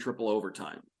half into triple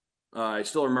overtime. I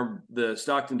still remember the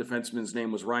Stockton defenseman's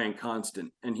name was Ryan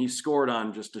Constant, and he scored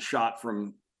on just a shot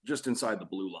from just inside the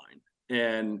blue line.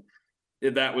 And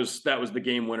that was the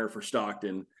game winner for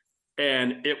Stockton.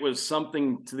 And it was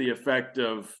something to the effect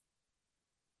of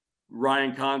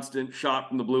Ryan Constant shot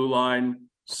from the blue line,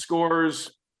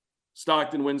 scores,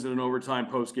 Stockton wins it in overtime,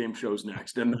 post-game shows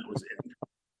next. And that was it.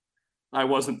 I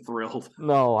wasn't thrilled.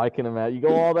 No, I can imagine. You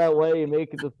go all that way, you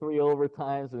make it to 3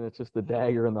 overtimes, and it's just a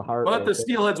dagger in the heart. But the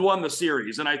Steelheads won the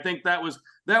series, and I think that was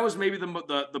maybe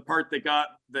the part that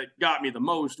got me the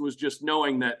most, was just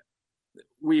knowing that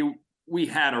we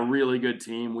had a really good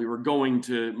team. We were going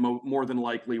to more than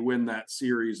likely win that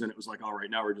series, and it was like, all right,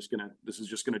 now this is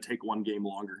just gonna take one game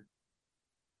longer.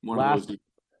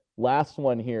 Last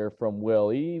one here from Will.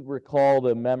 He recalled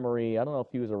a memory. I don't know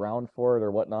if he was around for it or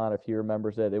whatnot, if he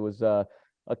remembers it. It was a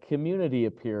community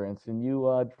appearance, and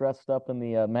you dressed up in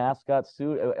the mascot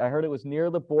suit. I heard it was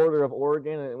near the border of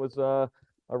Oregon, and it was a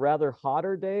rather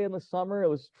hotter day in the summer. It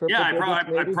was triple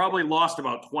digits, I probably lost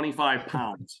about 25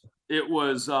 pounds. It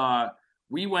was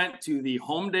we went to the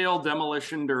Homedale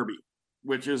Demolition Derby,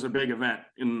 which is a big event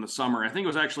in the summer. I think it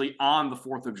was actually on the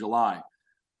 4th of July.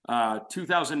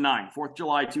 2009, 4th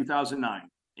July 2009,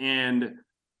 and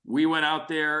we went out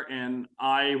there, and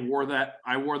I wore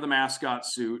the mascot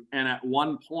suit, and at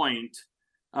one point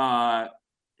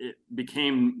it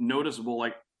became noticeable,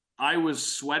 like I was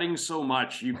sweating so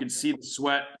much you could see the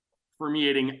sweat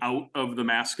permeating out of the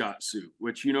mascot suit,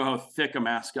 which you know how thick a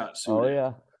mascot suit is.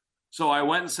 Yeah. So I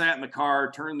went and sat in the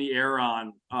car, turned the air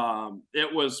on.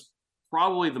 It was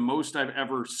probably the most I've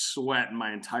ever sweat in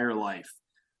my entire life.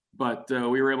 But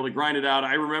we were able to grind it out.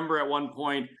 I remember at one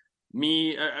point,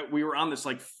 we were on this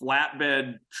like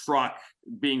flatbed truck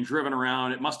being driven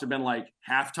around. It must have been like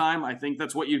halftime. I think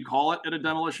that's what you'd call it at a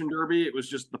demolition derby. It was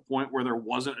just the point where there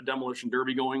wasn't a demolition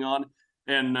derby going on.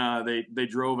 And they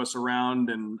drove us around.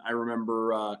 And I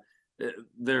remember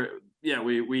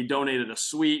we donated a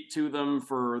suite to them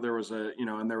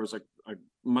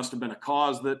must have been a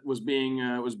cause that was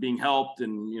being helped.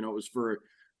 And, it was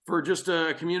for just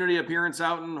a community appearance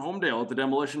out in Homedale at the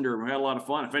Demolition Derby. We had a lot of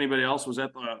fun. If anybody else was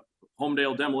at the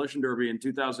Homedale Demolition Derby in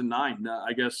 2009,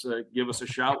 I guess give us a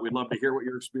shout. We'd love to hear what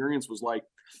your experience was like.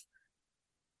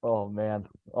 Oh, man.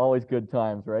 Always good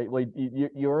times, right? Well,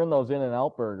 you earned those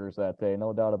In-N-Out burgers that day,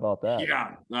 no doubt about that.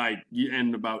 Yeah,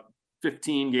 and about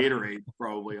 15 Gatorade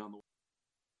probably on the way.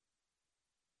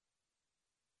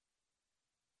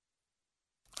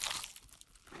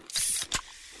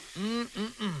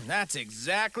 That's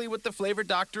exactly what the flavor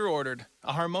doctor ordered.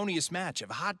 A harmonious match of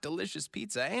hot, delicious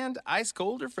pizza and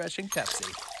ice-cold, refreshing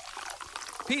Pepsi.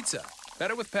 Pizza,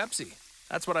 better with Pepsi.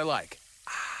 That's what I like.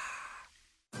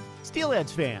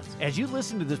 Steelheads fans, as you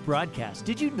listen to this broadcast,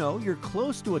 did you know you're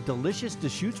close to a delicious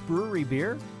Deschutes Brewery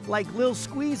beer? Like Lil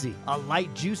Squeezy, a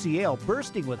light, juicy ale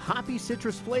bursting with hoppy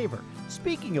citrus flavor.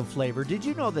 Speaking of flavor, did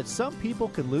you know that some people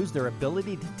can lose their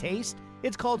ability to taste?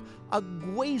 It's called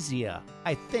agwasia,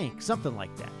 I think, something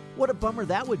like that. What a bummer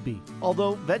that would be.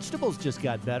 Although vegetables just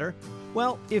got better.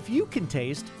 Well, if you can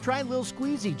taste, try Lil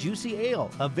Squeezy Juicy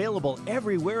Ale, available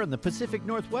everywhere in the Pacific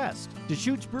Northwest.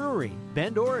 Deschutes Brewery,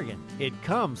 Bend, Oregon. It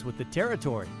comes with the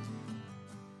territory.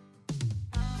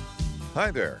 Hi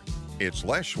there, it's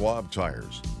Les Schwab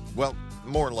Tires. Well,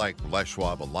 more like Les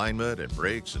Schwab alignment and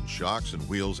brakes and shocks and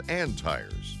wheels and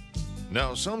tires.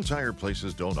 Now, some tire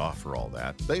places don't offer all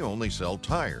that. They only sell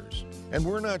tires. And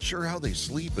we're not sure how they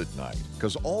sleep at night,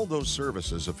 because all those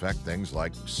services affect things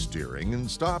like steering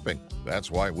and stopping. That's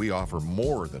why we offer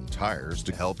more than tires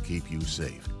to help keep you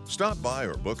safe. Stop by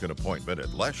or book an appointment at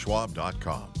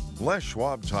leschwab.com. Les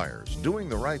Schwab Tires, doing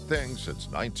the right thing since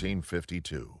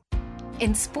 1952.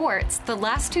 In sports, the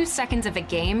last 2 seconds of a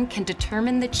game can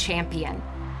determine the champion.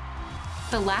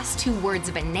 The last 2 words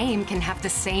of a name can have the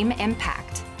same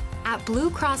impact. At Blue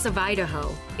Cross of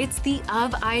Idaho, it's the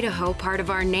of Idaho part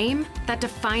of our name that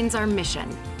defines our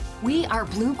mission. We are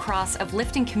Blue Cross of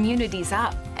lifting communities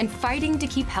up and fighting to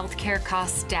keep healthcare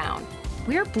costs down.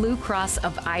 We're Blue Cross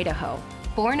of Idaho,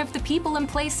 born of the people and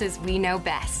places we know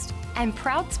best, and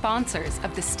proud sponsors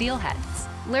of the Steelheads.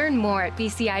 Learn more at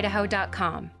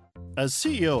bcidaho.com. As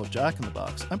CEO of Jack in the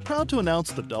Box, I'm proud to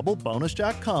announce the Double Bonus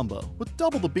Jack Combo. With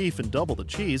double the beef and double the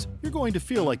cheese, you're going to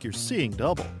feel like you're seeing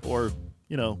double, or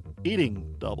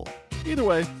eating double. Either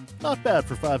way, not bad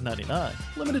for $5.99.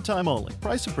 Limited time only.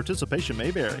 Price and participation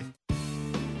may vary.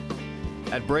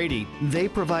 At Brady, they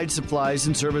provide supplies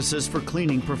and services for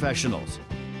cleaning professionals.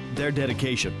 Their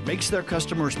dedication makes their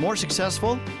customers more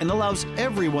successful and allows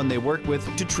everyone they work with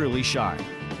to truly shine.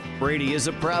 Brady is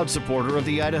a proud supporter of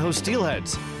the Idaho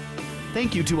Steelheads.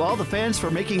 Thank you to all the fans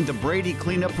for making the Brady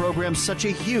Cleanup Program such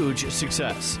a huge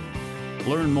success.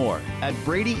 Learn more at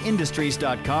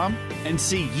bradyindustries.com and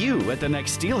see you at the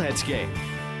next Steelheads game.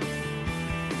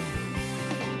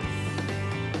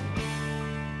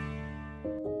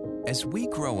 As we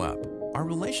grow up, our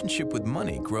relationship with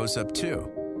money grows up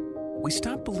too. We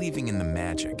stop believing in the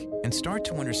magic and start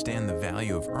to understand the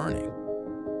value of earning.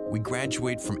 We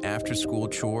graduate from after-school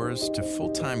chores to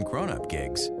full-time grown-up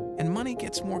gigs, and money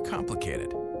gets more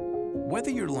complicated. Whether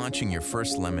you're launching your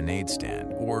first lemonade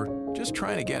stand or just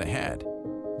trying to get ahead,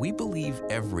 we believe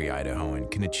every Idahoan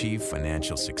can achieve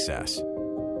financial success.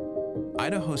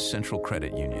 Idaho Central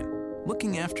Credit Union,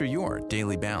 looking after your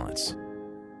daily balance.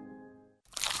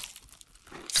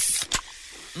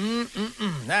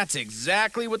 That's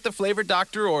exactly what the flavor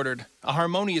doctor ordered. A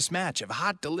harmonious match of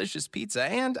hot, delicious pizza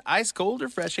and ice-cold,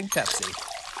 refreshing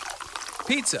Pepsi.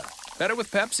 Pizza, better with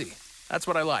Pepsi. That's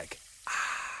what I like.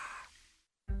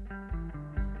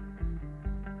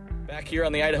 Back here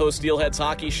on the Idaho Steelheads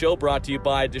Hockey Show, brought to you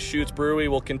by Deschutes Brewery.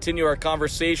 We'll continue our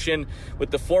conversation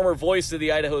with the former voice of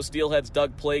the Idaho Steelheads,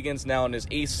 Doug Plagens, now in his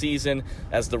 8th season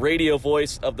as the radio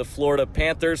voice of the Florida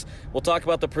Panthers. We'll talk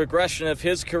about the progression of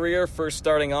his career, first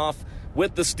starting off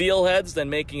with the Steelheads, then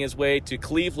making his way to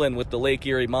Cleveland with the Lake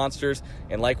Erie Monsters,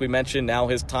 and like we mentioned, now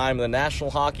his time in the National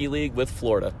Hockey League with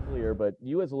Florida. But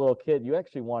you as a little kid, you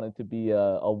actually wanted to be a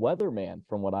weatherman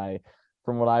from what I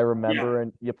remember. Yeah.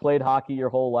 And you played hockey your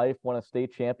whole life, won a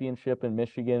state championship in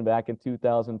Michigan back in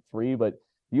 2003, but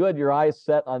you had your eyes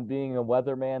set on being a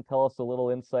weatherman. Tell us a little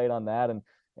insight on that and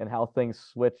how things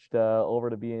switched over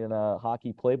to being a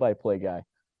hockey play-by-play guy.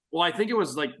 Well, I think it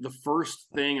was like the first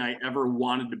thing I ever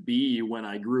wanted to be when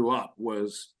I grew up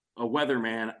was a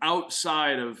weatherman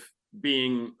outside of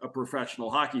being a professional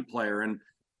hockey player. And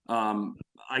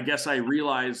I guess I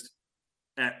realized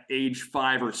at age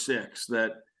 5 or 6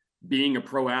 that being a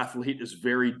pro athlete is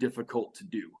very difficult to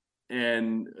do.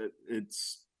 And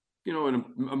it's, an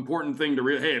important thing to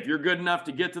hey, if you're good enough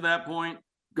to get to that point,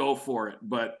 go for it.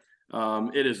 But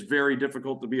it is very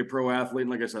difficult to be a pro athlete. And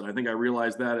like I said, I think I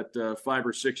realized that at 5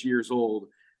 or 6 years old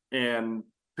and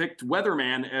picked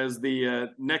weatherman as the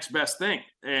next best thing.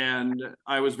 And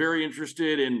I was very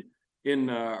interested in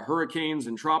hurricanes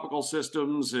and tropical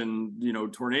systems and,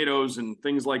 tornadoes and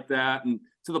things like that. And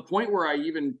to the point where I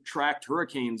even tracked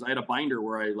hurricanes. I had a binder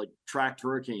where I tracked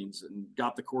hurricanes and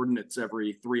got the coordinates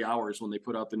every 3 hours when they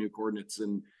put out the new coordinates.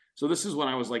 And so this is when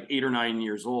I was 8 or 9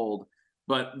 years old.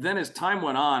 But then as time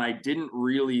went on, I didn't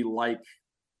really like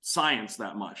science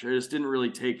that much. I just didn't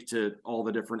really take to all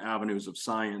the different avenues of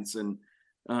science. And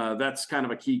that's kind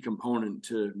of a key component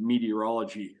to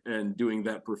meteorology and doing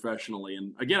that professionally.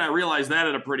 And again, I realized that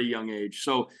at a pretty young age.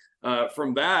 So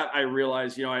from that, I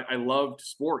realized, I loved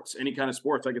sports, any kind of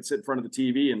sports. I could sit in front of the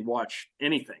TV and watch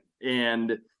anything.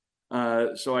 And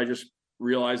so I just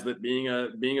realized that being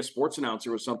a sports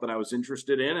announcer was something I was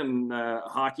interested in. And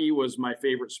hockey was my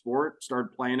favorite sport.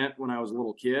 Started playing it when I was a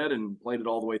little kid and played it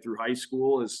all the way through high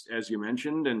school, as you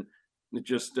mentioned. And it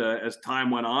just, as time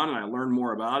went on and I learned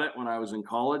more about it when I was in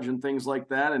college and things like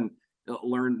that. And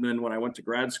learned. Then when I went to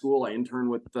grad school, I interned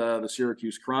with the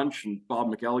Syracuse Crunch, and Bob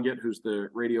McElligott, who's the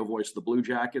radio voice of the Blue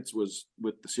Jackets, was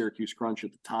with the Syracuse Crunch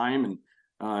at the time. And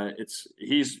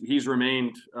he's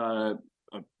remained a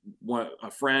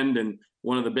friend and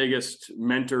one of the biggest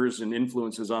mentors and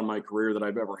influences on my career that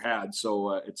I've ever had.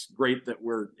 So it's great that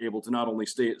we're able to not only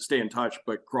stay in touch,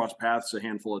 but cross paths a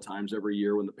handful of times every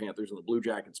year when the Panthers and the Blue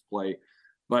Jackets play.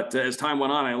 But as time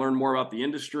went on, I learned more about the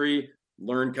industry,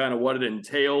 learned kind of what it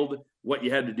entailed, what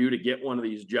you had to do to get one of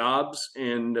these jobs,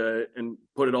 and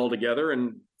put it all together.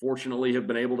 And fortunately have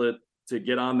been able to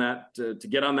get on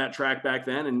that track back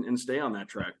then and stay on that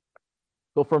track.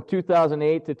 So from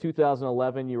 2008 to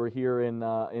 2011, you were here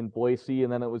in Boise,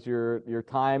 and then it was your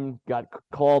time got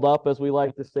called up, as we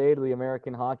like to say, to the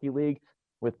American Hockey League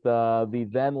with the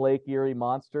then Lake Erie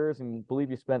Monsters, and I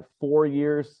believe you spent 4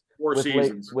 years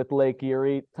with Lake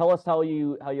Erie. Tell us how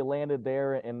you landed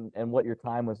there and what your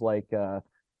time was like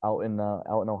out in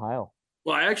Ohio.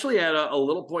 Well, I actually had a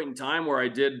little point in time where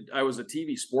I was a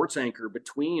TV sports anchor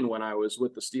between when I was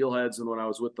with the Steelheads and when I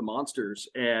was with the Monsters,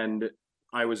 and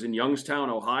I was in Youngstown,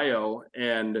 Ohio,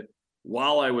 and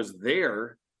while I was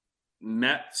there,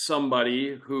 met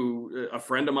somebody a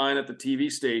friend of mine at the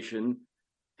TV station.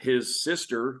 His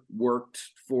sister worked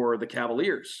for the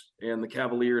Cavaliers, and the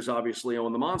Cavaliers obviously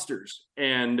own the Monsters.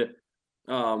 And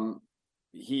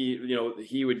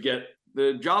he would get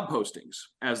the job postings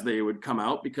as they would come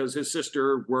out because his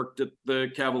sister worked at the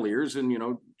Cavaliers, and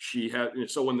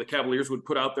so when the Cavaliers would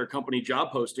put out their company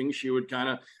job postings, she would kind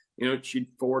of she'd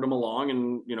forward them along,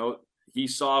 and he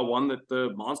saw one that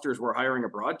the Monsters were hiring a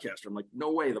broadcaster. I'm like,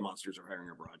 no way the Monsters are hiring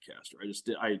a broadcaster.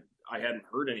 I hadn't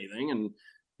heard anything, and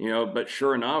but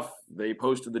sure enough, they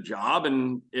posted the job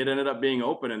and it ended up being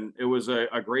open, and it was a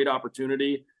great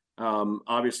opportunity.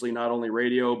 Obviously not only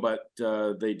radio, but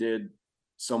they did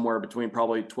somewhere between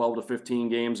probably 12 to 15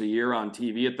 games a year on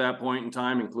TV at that point in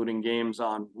time, including games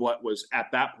on what was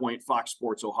at that point Fox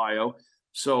Sports Ohio.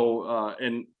 So,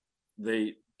 and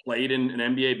they played in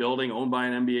an NBA building owned by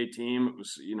an NBA team. It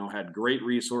was, had great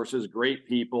resources, great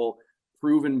people,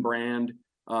 proven brand,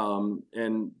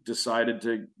 and decided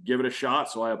to give it a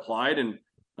shot. So I applied, and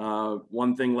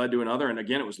one thing led to another. And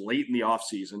again, it was late in the off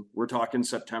season. We're talking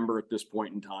September at this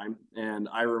point in time. And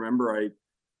I remember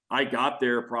I got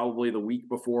there probably the week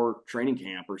before training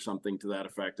camp or something to that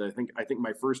effect. I think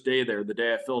my first day there, the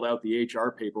day I filled out the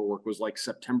HR paperwork, was like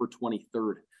September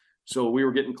 23rd. So we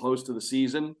were getting close to the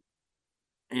season.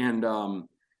 And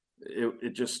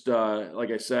it just,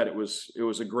 like I said, it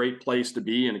was a great place to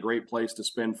be and a great place to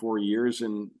spend 4 years.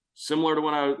 And similar to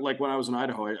when I was in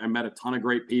Idaho, I met a ton of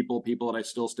great people that I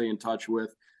still stay in touch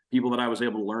with, people that I was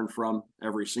able to learn from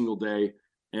every single day.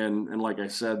 And like I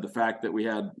said, the fact that we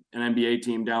had an NBA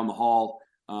team down the hall,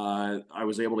 I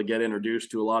was able to get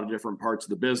introduced to a lot of different parts of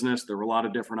the business. There were a lot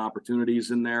of different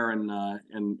opportunities in there. And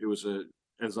it was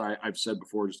as I've said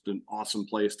before, just an awesome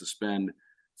place to spend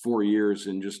 4 years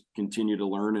and just continue to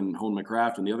learn and hone my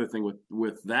craft. And the other thing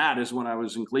with that is when I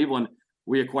was in Cleveland,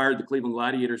 we acquired the Cleveland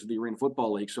Gladiators of the Arena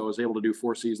Football League. So I was able to do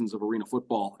 4 seasons of arena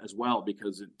football as well,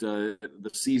 because the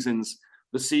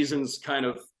seasons kind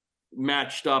of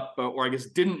matched up, or I guess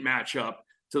didn't match up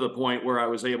to the point where I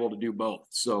was able to do both.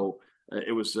 So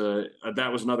it was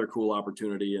that was another cool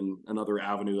opportunity and another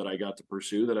avenue that I got to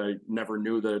pursue that I never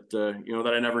knew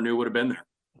that I never knew would have been there.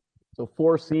 So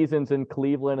 4 seasons in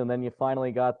Cleveland, and then you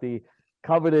finally got the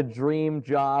coveted dream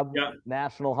job,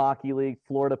 National Hockey League,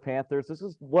 Florida Panthers. This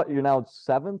is what, you're now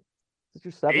 7th? Is this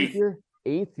your 7th year?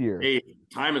 8th year. 8th.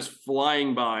 Time is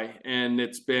flying by, and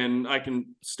I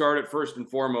can start it first and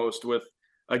foremost with,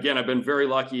 again, I've been very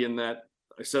lucky in that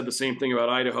I said the same thing about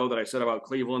Idaho that I said about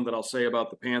Cleveland that I'll say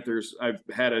about the Panthers. I've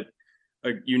had a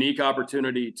unique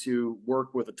opportunity to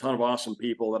work with a ton of awesome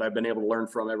people that I've been able to learn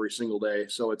from every single day.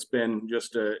 So it's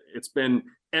been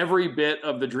every bit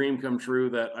of the dream come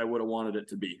true that I would have wanted it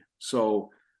to be.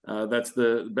 So that's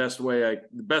the best way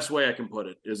I can put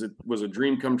it. Is it was a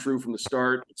dream come true from the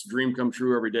start. It's a dream come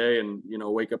true every day, and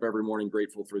wake up every morning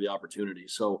grateful for the opportunity.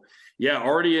 So yeah,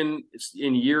 already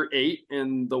in year 8,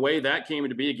 and the way that came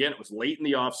to be, again, it was late in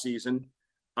the off season.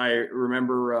 I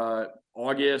remember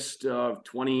August of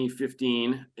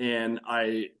 2015, and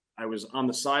I was on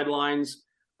the sidelines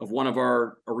of one of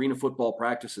our arena football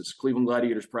practices, Cleveland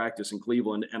Gladiators practice in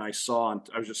Cleveland, and I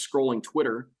was just scrolling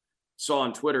Twitter, saw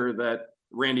on Twitter that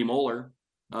Randy Moeller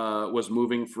was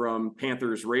moving from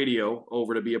Panthers radio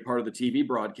over to be a part of the TV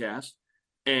broadcast,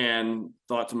 and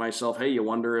thought to myself, hey, I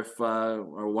wonder if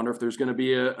there's going to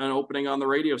be an opening on the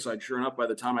radio side. Sure enough, by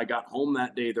the time I got home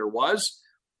that day, there was.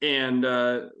 And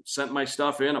sent my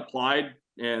stuff in, applied,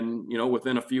 And,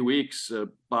 within a few weeks,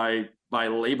 by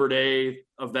Labor Day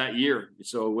of that year,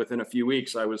 so within a few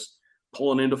weeks, I was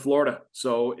pulling into Florida.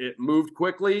 So it moved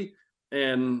quickly.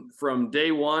 And from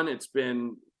day one, it's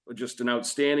been just an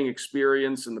outstanding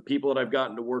experience. And the people that I've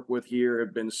gotten to work with here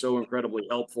have been so incredibly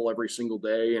helpful every single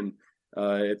day. And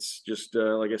it's just,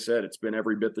 like I said, it's been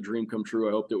every bit the dream come true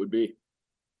I hoped it would be.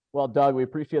 Well, Doug, we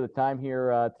appreciate the time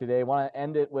here today. I want to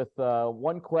end it with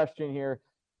one question here.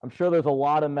 I'm sure there's a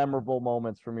lot of memorable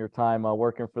moments from your time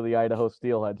working for the Idaho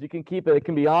Steelheads. You can keep it. It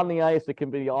can be on the ice. It can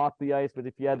be off the ice. But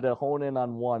if you had to hone in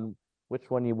on one,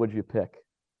 which one would you pick?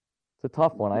 It's a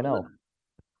tough one, I know.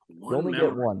 You only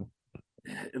get one.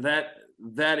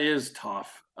 That is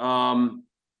tough. If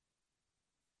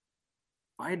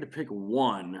I had to pick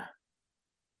one,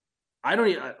 I don't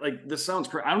even, this sounds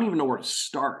crazy. I don't even know where to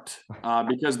start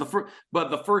because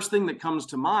the first thing that comes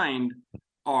to mind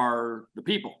are the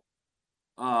people.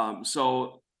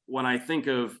 So when I think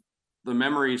of the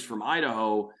memories from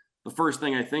Idaho, the first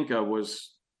thing I think of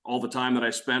was all the time that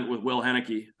I spent with Will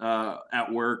Henneke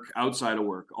at work, outside of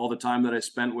work, all the time that I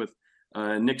spent with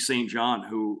Nick St. John,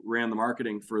 who ran the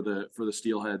marketing for the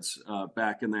Steelheads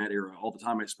back in that era, all the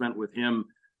time I spent with him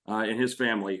and his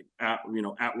family at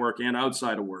work and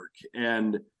outside of work.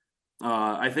 And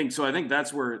I think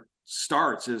that's where it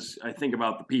starts, is I think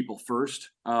about the people first.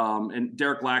 And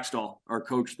Derek Laxdal, our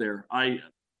coach there, I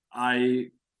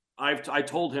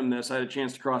told him this. I had a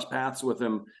chance to cross paths with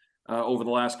him over the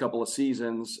last couple of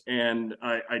seasons. And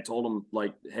I told him,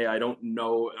 hey, I don't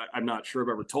know. I'm not sure I've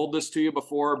ever told this to you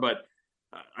before, but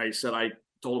I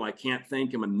told him I can't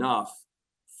thank him enough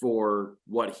for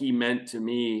what he meant to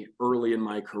me early in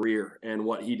my career and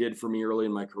what he did for me early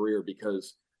in my career,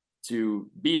 because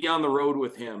to be on the road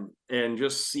with him and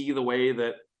just see the way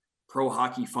that pro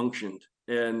hockey functioned.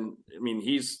 And I mean,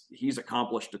 he's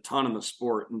accomplished a ton in the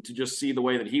sport, and to just see the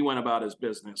way that he went about his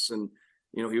business. And,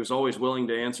 he was always willing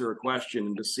to answer a question,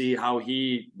 and to see how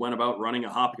he went about running a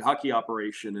hockey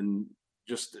operation, and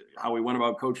just how he went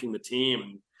about coaching the team,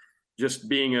 and just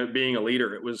being a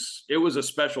leader. It was a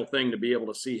special thing to be able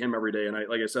to see him every day. And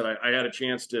like I said, I had a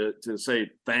chance to say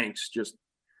thanks, just,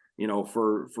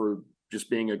 for just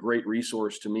being a great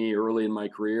resource to me early in my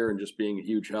career, and just being a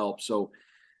huge help. So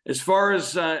as far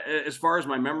as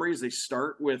my memories, they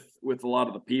start with a lot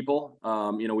of the people.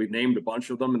 We've named a bunch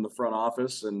of them in the front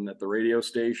office and at the radio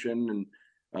station, and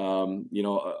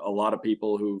a lot of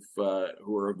people who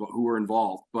were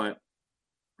involved. But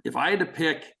if I had to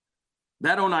pick,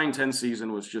 that 09-10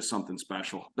 season was just something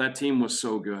special. That team was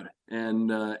so good, and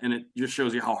it just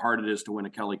shows you how hard it is to win a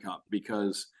Kelly Cup,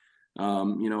 because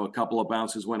a couple of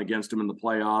bounces went against them in the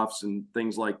playoffs and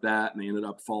things like that, and they ended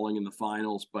up falling in the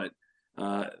finals. But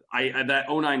that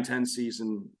 09-10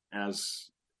 season as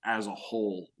a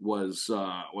whole was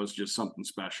just something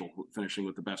special, finishing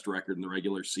with the best record in the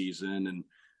regular season. And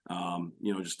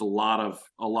just a lot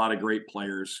of great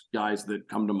players, guys that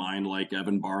come to mind, like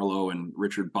Evan Barlow and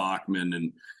Richard Bachman,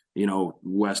 and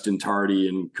Weston Tardy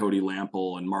and Cody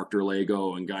Lample and Mark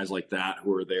Derlago and guys like that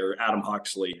who were there. Adam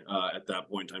Huxley at that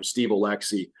point in time, Steve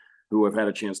Alexi, who I've had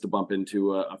a chance to bump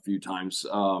into a few times.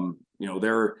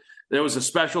 There was a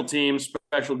special team,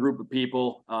 special group of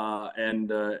people,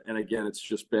 and again, it's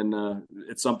just been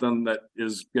it's something that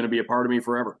is going to be a part of me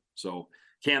forever. So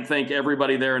can't thank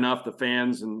everybody there enough, the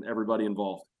fans and everybody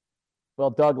involved.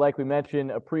 Well, Doug, like we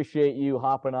mentioned, appreciate you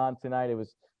hopping on tonight. It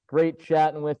was great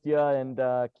chatting with you, and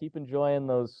keep enjoying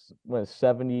those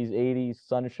 70s, 80s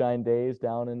sunshine days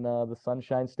down in the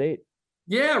Sunshine State.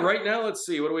 Yeah, right now, let's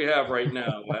see. What do we have right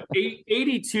now?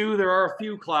 82. There are a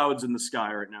few clouds in the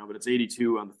sky right now, but it's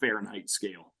 82 on the Fahrenheit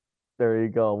scale. There you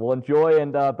go. Well, enjoy,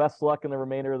 and best luck in the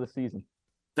remainder of the season.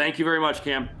 Thank you very much,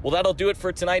 Cam. Well, that'll do it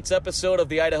for tonight's episode of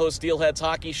the Idaho Steelheads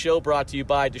Hockey Show, brought to you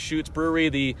by Deschutes Brewery.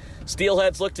 The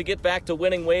Steelheads look to get back to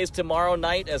winning ways tomorrow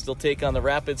night as they'll take on the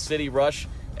Rapid City Rush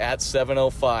at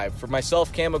 7:05. For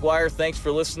myself, Cam McGuire, thanks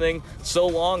for listening so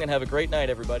long, and have a great night,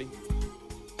 everybody.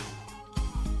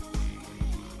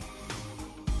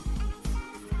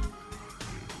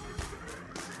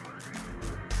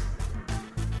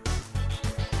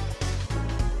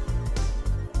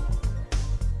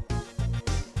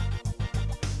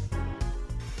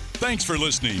 Thanks for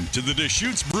listening to the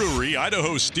Deschutes Brewery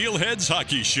Idaho Steelheads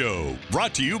Hockey Show,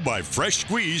 brought to you by Fresh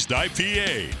Squeezed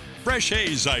IPA, Fresh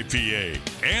Haze IPA,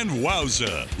 and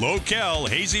Wowza Low-Cal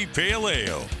Hazy Pale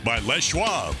Ale. By Les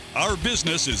Schwab, our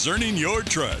business is earning your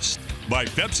trust. By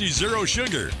Pepsi Zero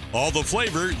Sugar, all the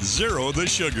flavor, zero the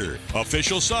sugar.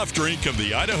 Official soft drink of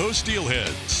the Idaho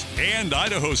Steelheads. And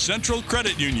Idaho Central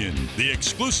Credit Union, the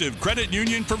exclusive credit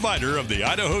union provider of the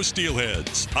Idaho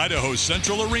Steelheads, Idaho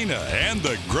Central Arena, and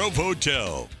the Grove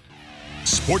Hotel.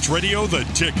 Sports Radio The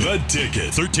Ticket. The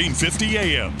Ticket. 1350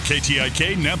 AM.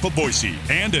 KTIK Nampa Boise.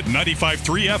 And at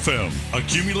 95.3 FM. A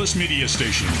Cumulus media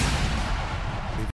station.